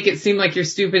try to make it seem like you're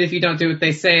stupid if you don't do what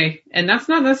they say. And that's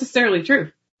not necessarily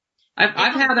true.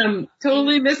 I've had them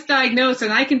totally misdiagnosed,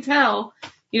 and I can tell,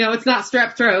 it's not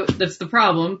strep throat that's the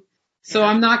problem. So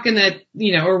I'm not going to,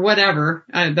 or whatever.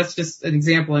 That's just an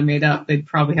example I made up. They'd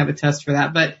probably have a test for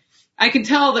that. But I can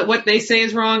tell that what they say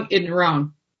is wrong isn't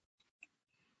wrong.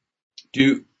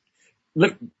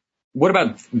 What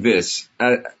about this?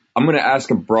 I'm going to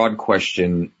ask a broad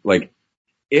question. Like,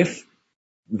 if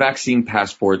vaccine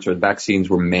passports or vaccines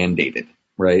were mandated,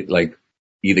 right? Like,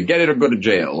 either get it or go to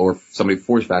jail, or if somebody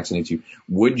force vaccinates you,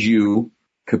 would you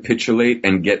capitulate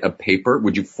and get a paper?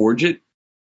 Would you forge it?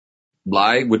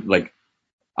 Lie?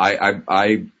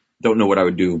 I don't know what I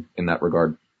would do in that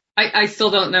regard. I still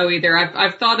don't know either.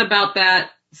 I've thought about that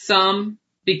some,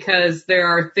 because there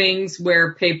are things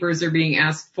where papers are being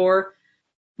asked for.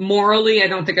 Morally, I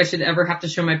don't think I should ever have to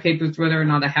show my papers whether or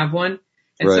not I have one.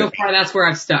 And right. So far, that's where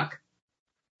I've stuck.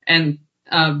 And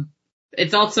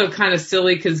it's also kind of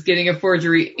silly because getting a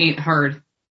forgery ain't hard.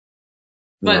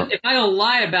 But if I don't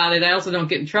lie about it, I also don't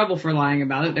get in trouble for lying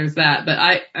about it. There's that.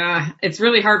 But it's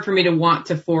really hard for me to want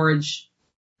to forge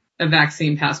a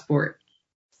vaccine passport.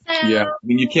 Yeah. I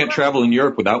mean, you can't travel in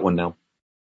Europe without one now.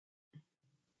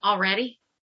 Already?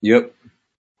 Yep.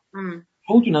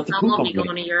 Told you not to I poop won't on be me.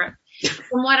 going to Europe.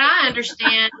 From what I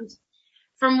understand,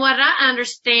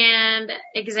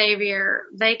 Xavier,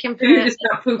 they can put you just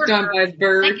got pooped on by a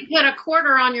bird. They can put a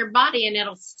quarter on your body and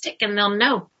it'll stick and they'll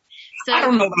know. So, I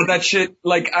don't know about that shit.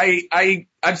 Like,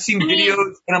 I've seen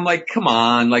videos and I'm like, come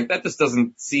on, like that just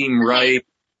doesn't seem right.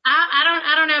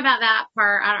 I don't know about that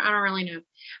part. I don't really know.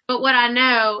 But what I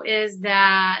know is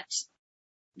that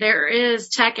there is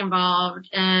tech involved,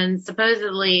 and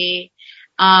supposedly,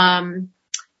 and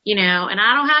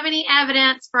I don't have any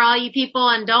evidence for all you people,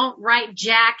 and don't write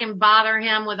Jack and bother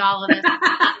him with all of this.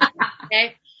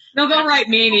 Okay? No, don't write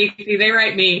me, Niecy. They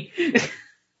write me.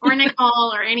 Or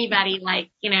Nicole or anybody,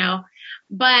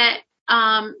 but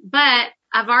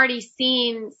I've already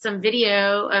seen some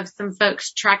video of some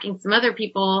folks tracking some other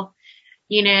people,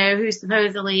 who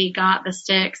supposedly got the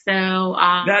stick. So,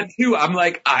 that too, I'm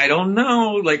like, I don't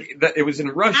know, like that it was in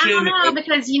Russian. I don't know,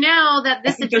 because that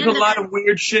this there's a lot of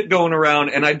weird shit going around,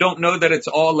 and I don't know that it's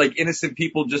all like innocent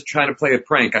people just trying to play a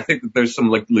prank. I think that there's some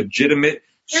like legitimate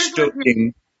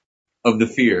stoking of the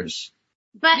fears.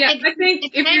 But yeah, I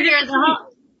think if you're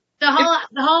the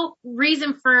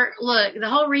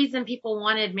whole reason people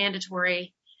wanted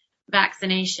mandatory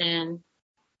vaccination,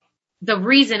 the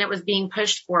reason it was being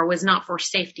pushed for was not for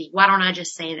safety. Why don't I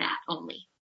just say that only?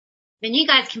 Then you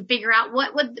guys can figure out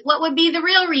what would be the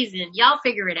real reason. Y'all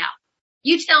figure it out.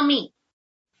 You tell me.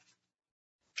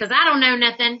 'Cause I don't know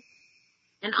nothing.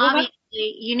 And obviously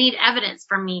you need evidence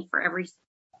from me for every thing.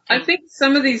 I think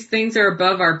some of these things are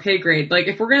above our pay grade. Like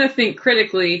if we're going to think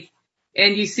critically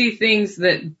and you see things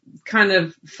that kind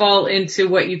of fall into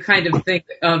what you kind of think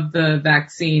of the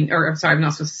vaccine, or I'm sorry, I'm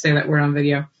not supposed to say that word on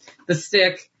video, the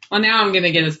stick. Well, now I'm going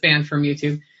to get us banned from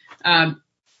YouTube.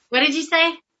 What did you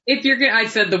say? I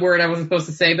said the word I wasn't supposed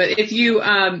to say, but if you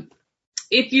want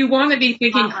to be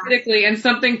thinking critically and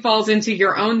something falls into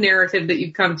your own narrative that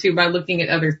you've come to by looking at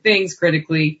other things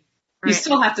critically, you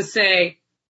still have to say,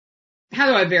 how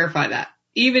do I verify that?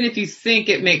 Even if you think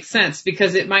it makes sense,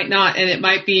 because it might not, and it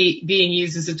might be being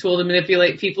used as a tool to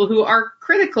manipulate people who are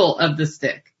critical of the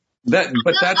stick. That's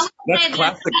classic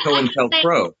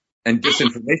COINTELPRO and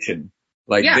disinformation.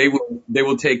 Like they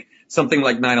will take something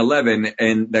like 9/11,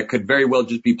 and that could very well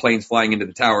just be planes flying into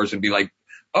the towers and be like,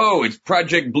 oh, it's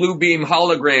Project Bluebeam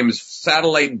holograms,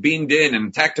 satellite beamed in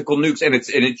and tactical nukes. And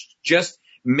it's just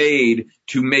made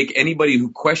to make anybody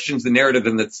who questions the narrative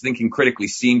and that's thinking critically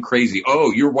seem crazy.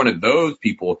 Oh, you're one of those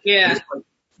people. Yeah.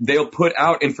 They'll put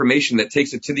out information that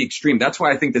takes it to the extreme. That's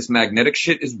why I think this magnetic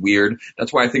shit is weird.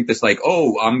 That's why I think this, like,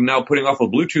 oh, I'm now putting off a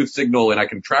Bluetooth signal and I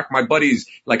can track my buddies.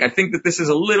 Like, I think that this is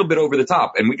a little bit over the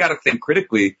top, and we got to think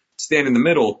critically, stand in the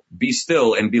middle, be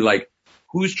still, and be like,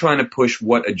 who's trying to push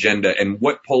what agenda and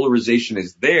what polarization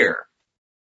is there?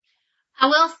 I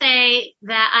will say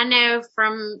that I know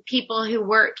from people who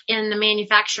work in the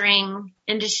manufacturing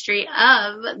industry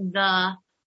of the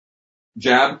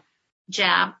Jab,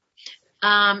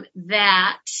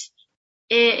 that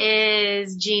it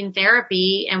is gene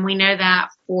therapy, and we know that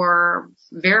for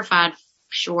verified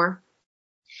sure.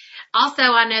 Also,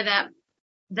 I know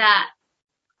that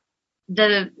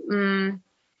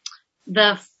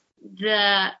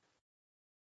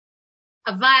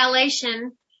a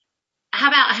violation. How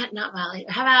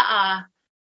about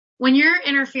when you're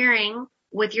interfering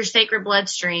with your sacred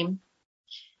bloodstream,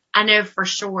 I know for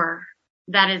sure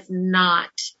that is not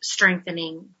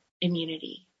strengthening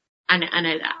immunity. I know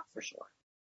that for sure.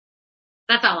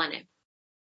 That's all I know.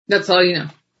 That's all you know.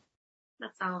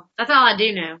 That's all I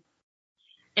do know.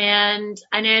 And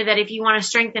I know that if you want to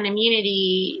strengthen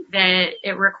immunity, that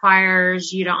it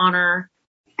requires you to honor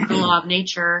the law of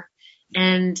nature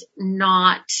and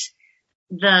not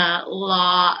the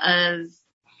law of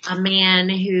a man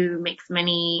who makes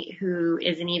money, who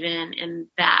isn't even in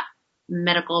that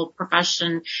medical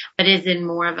profession, but is in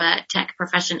more of a tech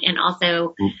profession, and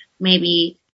also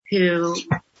maybe who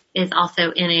is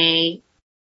also in a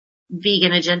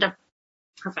vegan agenda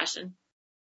profession.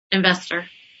 Investor,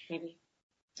 maybe.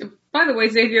 By the way,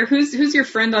 Xavier, who's your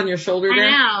friend on your shoulder there?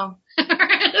 I know.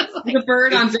 The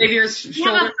bird on Xavier's shoulder. You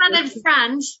have a friend of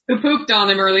friends. Who pooped on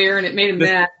him earlier and it made him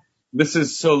mad. This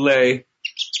is Soleil.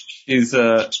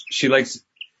 She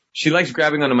likes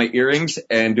grabbing onto my earrings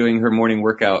and doing her morning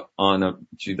workout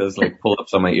she does like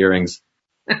pull-ups on my earrings.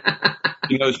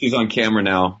 She knows she's on camera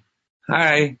now.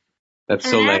 Hi. That's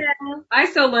Soleil. Hi,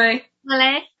 Soleil.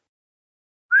 Soleil.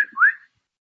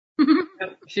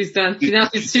 She's done.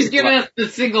 She's giving us the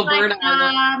single bird.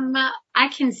 I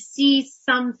can see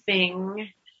something.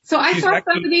 So I saw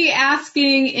somebody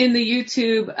asking in the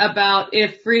YouTube about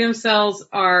if freedom cells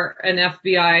are an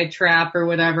FBI trap or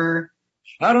whatever.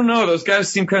 I don't know. Those guys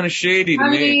seem kind of shady to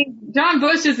me. I mean, John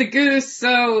Bush is a goose,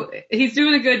 so he's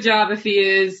doing a good job if he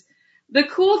is. The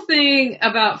cool thing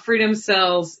about freedom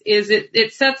cells is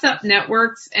it sets up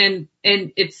networks and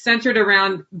it's centered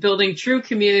around building true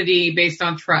community based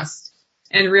on trust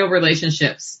and real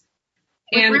relationships.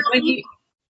 And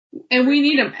we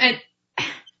need them. And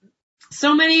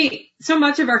so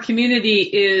much of our community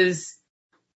is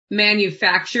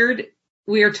manufactured.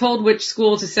 We are told which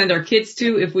school to send our kids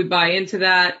to if we buy into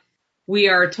that. We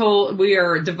are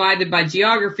divided by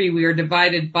geography. We are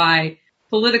divided by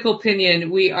political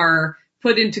opinion. We are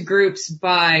put into groups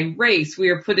by race. We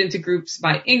are put into groups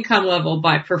by income level,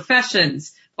 by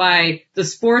professions, by the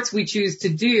sports we choose to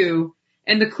do.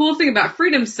 And the cool thing about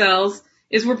freedom cells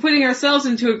is we're putting ourselves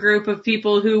into a group of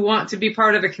people who want to be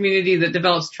part of a community that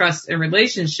develops trust and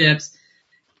relationships.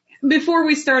 Before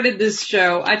we started this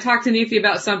show, I talked to Neethi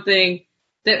about something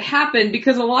that happened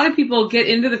because a lot of people get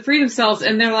into the freedom cells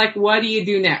and they're like, what do you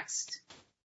do next?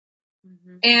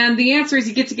 Mm-hmm. And the answer is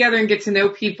you get together and get to know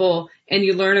people and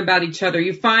you learn about each other.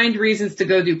 You find reasons to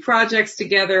go do projects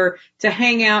together, to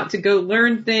hang out, to go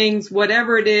learn things,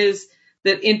 whatever it is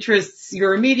that interests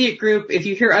your immediate group. If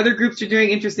you hear other groups are doing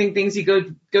interesting things, you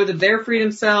go to their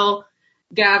freedom cell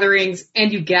gatherings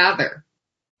and you gather.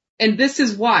 And this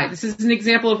is why. This is an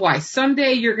example of why.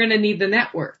 Someday you're going to need the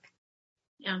network.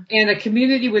 Yeah. And a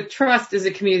community with trust is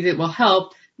a community that will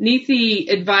help. Neethi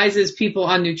advises people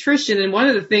on nutrition, and one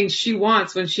of the things she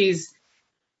wants when she's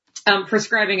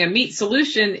prescribing a meat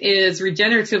solution is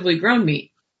regeneratively grown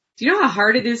meat. Do you know how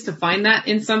hard it is to find that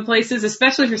in some places,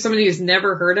 especially for somebody who's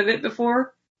never heard of it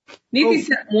before? Neethi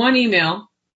sent one email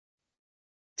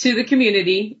to the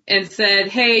community and said,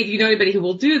 hey, do you know anybody who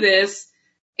will do this?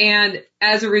 And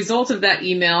as a result of that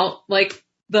email, like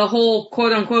the whole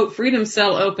quote unquote freedom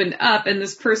cell opened up and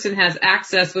this person has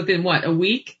access within a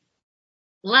week?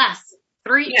 Less.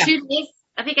 2 days.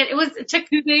 I think it took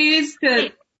 2 days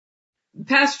to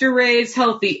pasture raised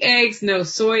healthy eggs, no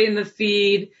soy in the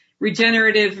feed,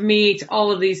 regenerative meat,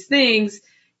 all of these things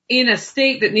in a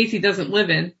state that Neethi doesn't live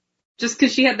in, just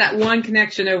because she had that one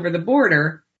connection over the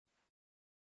border.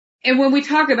 And when we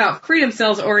talk about freedom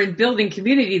cells or in building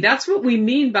community, that's what we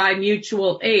mean by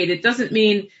mutual aid. It doesn't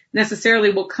mean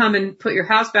necessarily we'll come and put your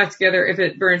house back together if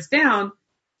it burns down.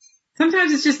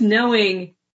 sometimes it's just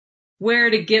knowing where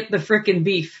to get the frickin'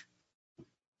 beef.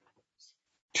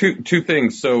 Two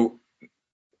things. So,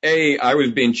 I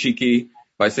was being cheeky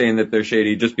by saying that they're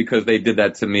shady just because they did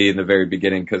that to me in the very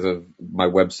beginning because of my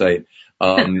website.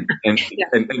 And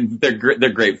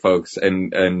they're great folks,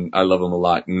 and I love them a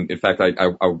lot. And in fact,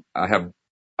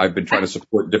 I've been trying to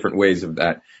support different ways of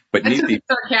that. But I took Neethi, it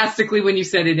sarcastically when you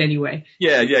said it anyway.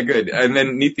 yeah, good. And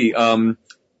then Neethi,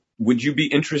 would you be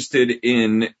interested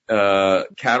in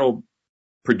cattle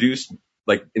produced,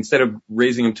 like, instead of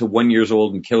raising them to 1 year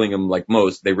old and killing them like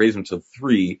most, they raise them to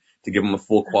 3 to give them a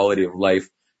full quality of life,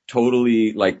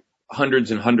 totally, like, hundreds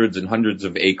and hundreds and hundreds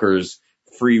of acres,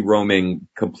 free roaming,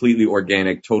 completely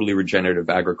organic, totally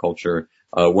regenerative agriculture,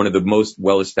 one of the most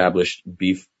well-established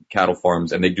beef cattle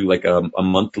farms, and they do like a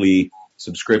monthly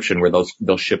subscription where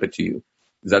they'll ship it to you.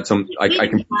 Is that some,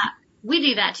 We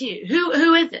do that too.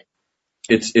 Who is it?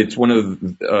 It's one of,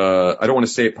 I don't want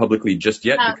to say it publicly just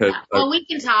yet because. Yeah. Well, we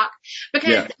can talk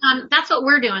because, that's what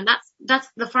we're doing. That's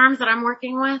the farms that I'm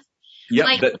working with. Yeah.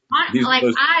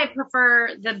 I prefer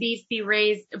the beef be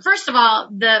raised. First of all,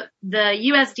 the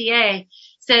USDA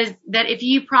says that if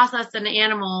you process an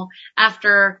animal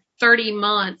after 30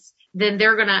 months, then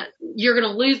you're gonna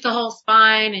lose the whole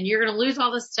spine and you're gonna lose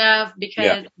all the stuff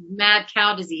because of mad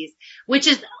cow disease, which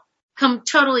is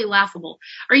totally laughable.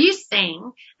 Are you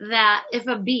saying that if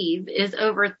a beef is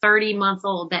over 30 months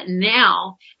old, that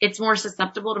now it's more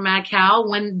susceptible to mad cow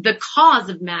when the cause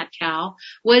of mad cow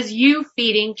was you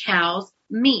feeding cows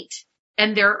meat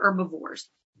and they're herbivores?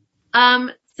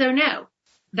 So no.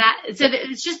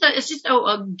 It's just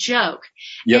a joke.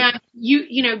 Yep. And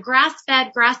you know,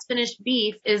 grass-fed, grass-finished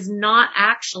beef is not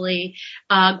actually,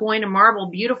 going to marble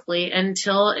beautifully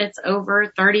until it's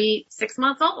over 36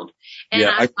 months old. And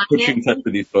I put you in touch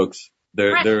with these folks.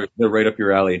 They're right up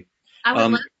your alley. I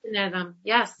would love to know them.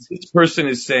 Yes. This person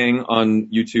is saying on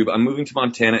YouTube, I'm moving to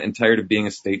Montana and tired of being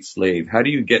a state slave. How do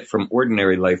you get from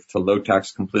ordinary life to low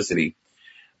tax complicity?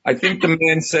 I think the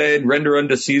man said, render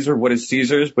unto Caesar what is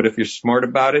Caesar's, but if you're smart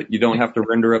about it, you don't have to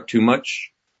render up too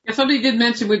much. Yeah, somebody did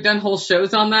mention we've done whole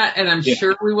shows on that, and I'm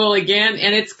sure we will again.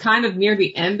 And it's kind of near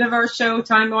the end of our show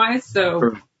time-wise, so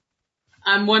sure.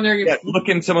 I'm wondering if look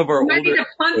in some of our older. I need to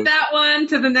punt that one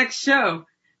to the next show.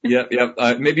 Yep.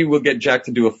 Maybe we'll get Jack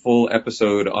to do a full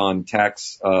episode on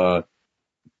tax. Well,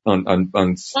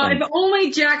 if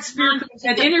only Jack Spear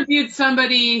had interviewed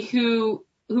somebody who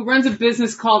runs a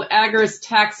business called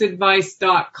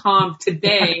agristaxadvice.com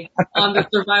today on the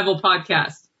Survival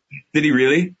Podcast. Did he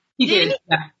really? He did.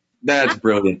 Yeah. That's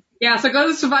brilliant. Yeah, so go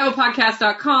to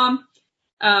survivalpodcast.com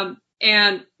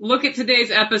and look at today's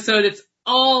episode. It's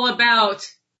all about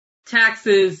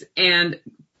taxes and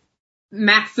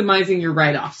maximizing your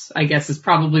write-offs, I guess is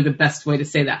probably the best way to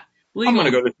say that. I'm going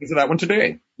to go listen to that one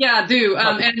today. Yeah, do.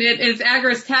 And it is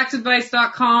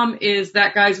agristaxadvice.com is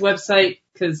that guy's website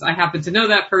because I happen to know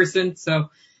that person. So,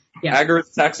 yeah.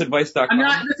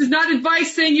 agristaxadvice.com. This is not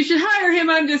advice saying you should hire him.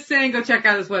 I'm just saying go check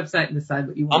out his website and decide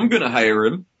what you want. I'm going to hire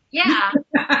him. Yeah. I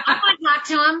want to talk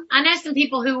to him. I know some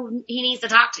people who he needs to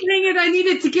talk to. Dang it, I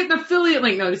needed to get an affiliate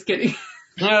link. No, just kidding.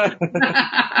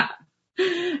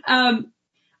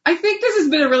 I think this has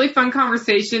been a really fun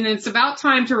conversation, and it's about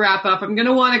time to wrap up. I'm going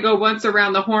to want to go once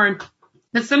around the horn.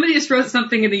 But somebody just wrote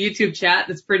something in the YouTube chat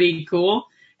that's pretty cool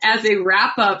as a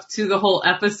wrap up to the whole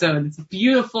episode. It's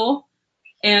beautiful.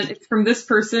 And it's from this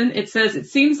person. It says, it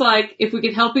seems like if we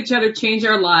could help each other change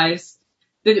our lives,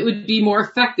 that it would be more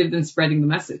effective than spreading the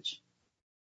message.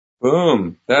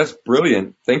 Boom. That's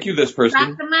brilliant. Thank you, this person.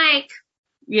 Drop the mic.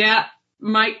 Yeah.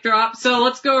 Mic drop. So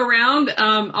let's go around.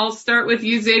 I'll start with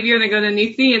you, Xavier, and then go to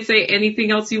Neethi and say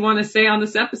anything else you want to say on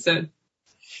this episode.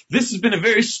 This has been a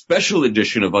very special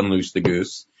edition of Unloose the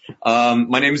Goose.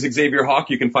 My name is Xavier Hawk.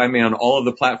 You can find me on all of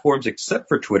the platforms except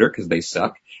for Twitter because they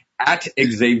suck, at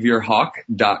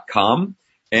xavierhawk.com.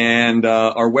 And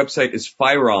our website is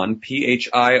Phiron,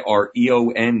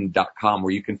 PHIREON.com,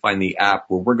 where you can find the app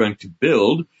where we're going to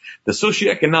build the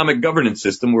socioeconomic governance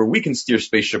system where we can steer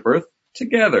Spaceship Earth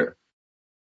together.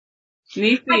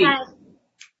 Neethi. Hi,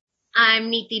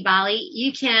 I'm Neethi Bali.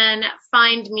 You can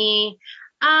find me,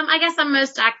 I guess I'm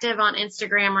most active on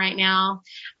Instagram right now,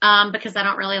 because I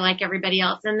don't really like everybody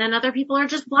else. And then other people are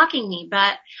just blocking me,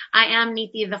 but I am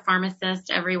Neethi the Pharmacist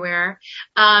everywhere.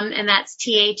 And that's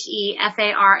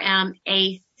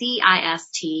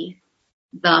TheFarmacist,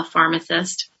 the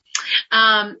Pharmacist.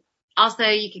 Also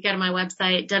you could go to my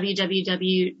website,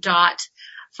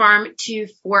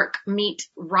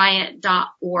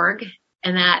 www.farm2forkmeatriot.org.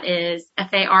 And that is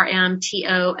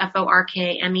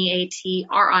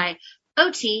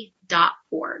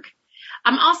FarmToforkmeatriot.org.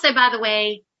 I'm also, by the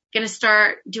way, going to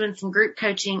start doing some group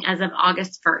coaching as of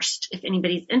August 1st, if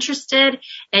anybody's interested,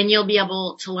 and you'll be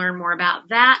able to learn more about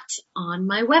that on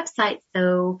my website.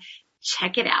 So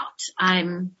check it out.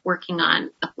 I'm working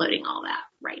on uploading all that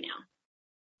right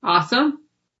now. Awesome.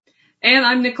 And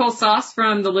I'm Nicole Sauce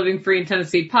from the Living Free in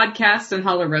Tennessee podcast and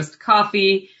Hollow Roast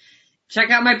Coffee. Check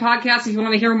out my podcast if you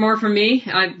want to hear more from me.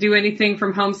 I do anything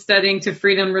from homesteading to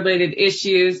freedom-related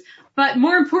issues. But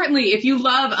more importantly, if you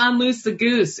love Unloose the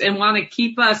Goose and want to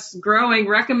keep us growing,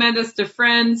 recommend us to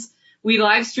friends. We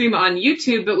live stream on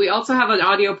YouTube, but we also have an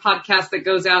audio podcast that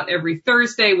goes out every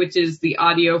Thursday, which is the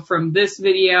audio from this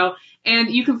video. And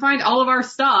you can find all of our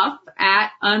stuff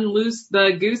at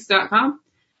unloosethegoose.com.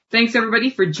 Thanks, everybody,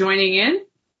 for joining in.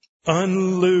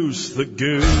 Unloose the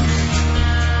goose.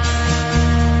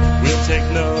 We'll take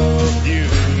no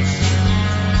abuse.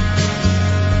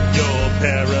 Your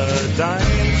paradigm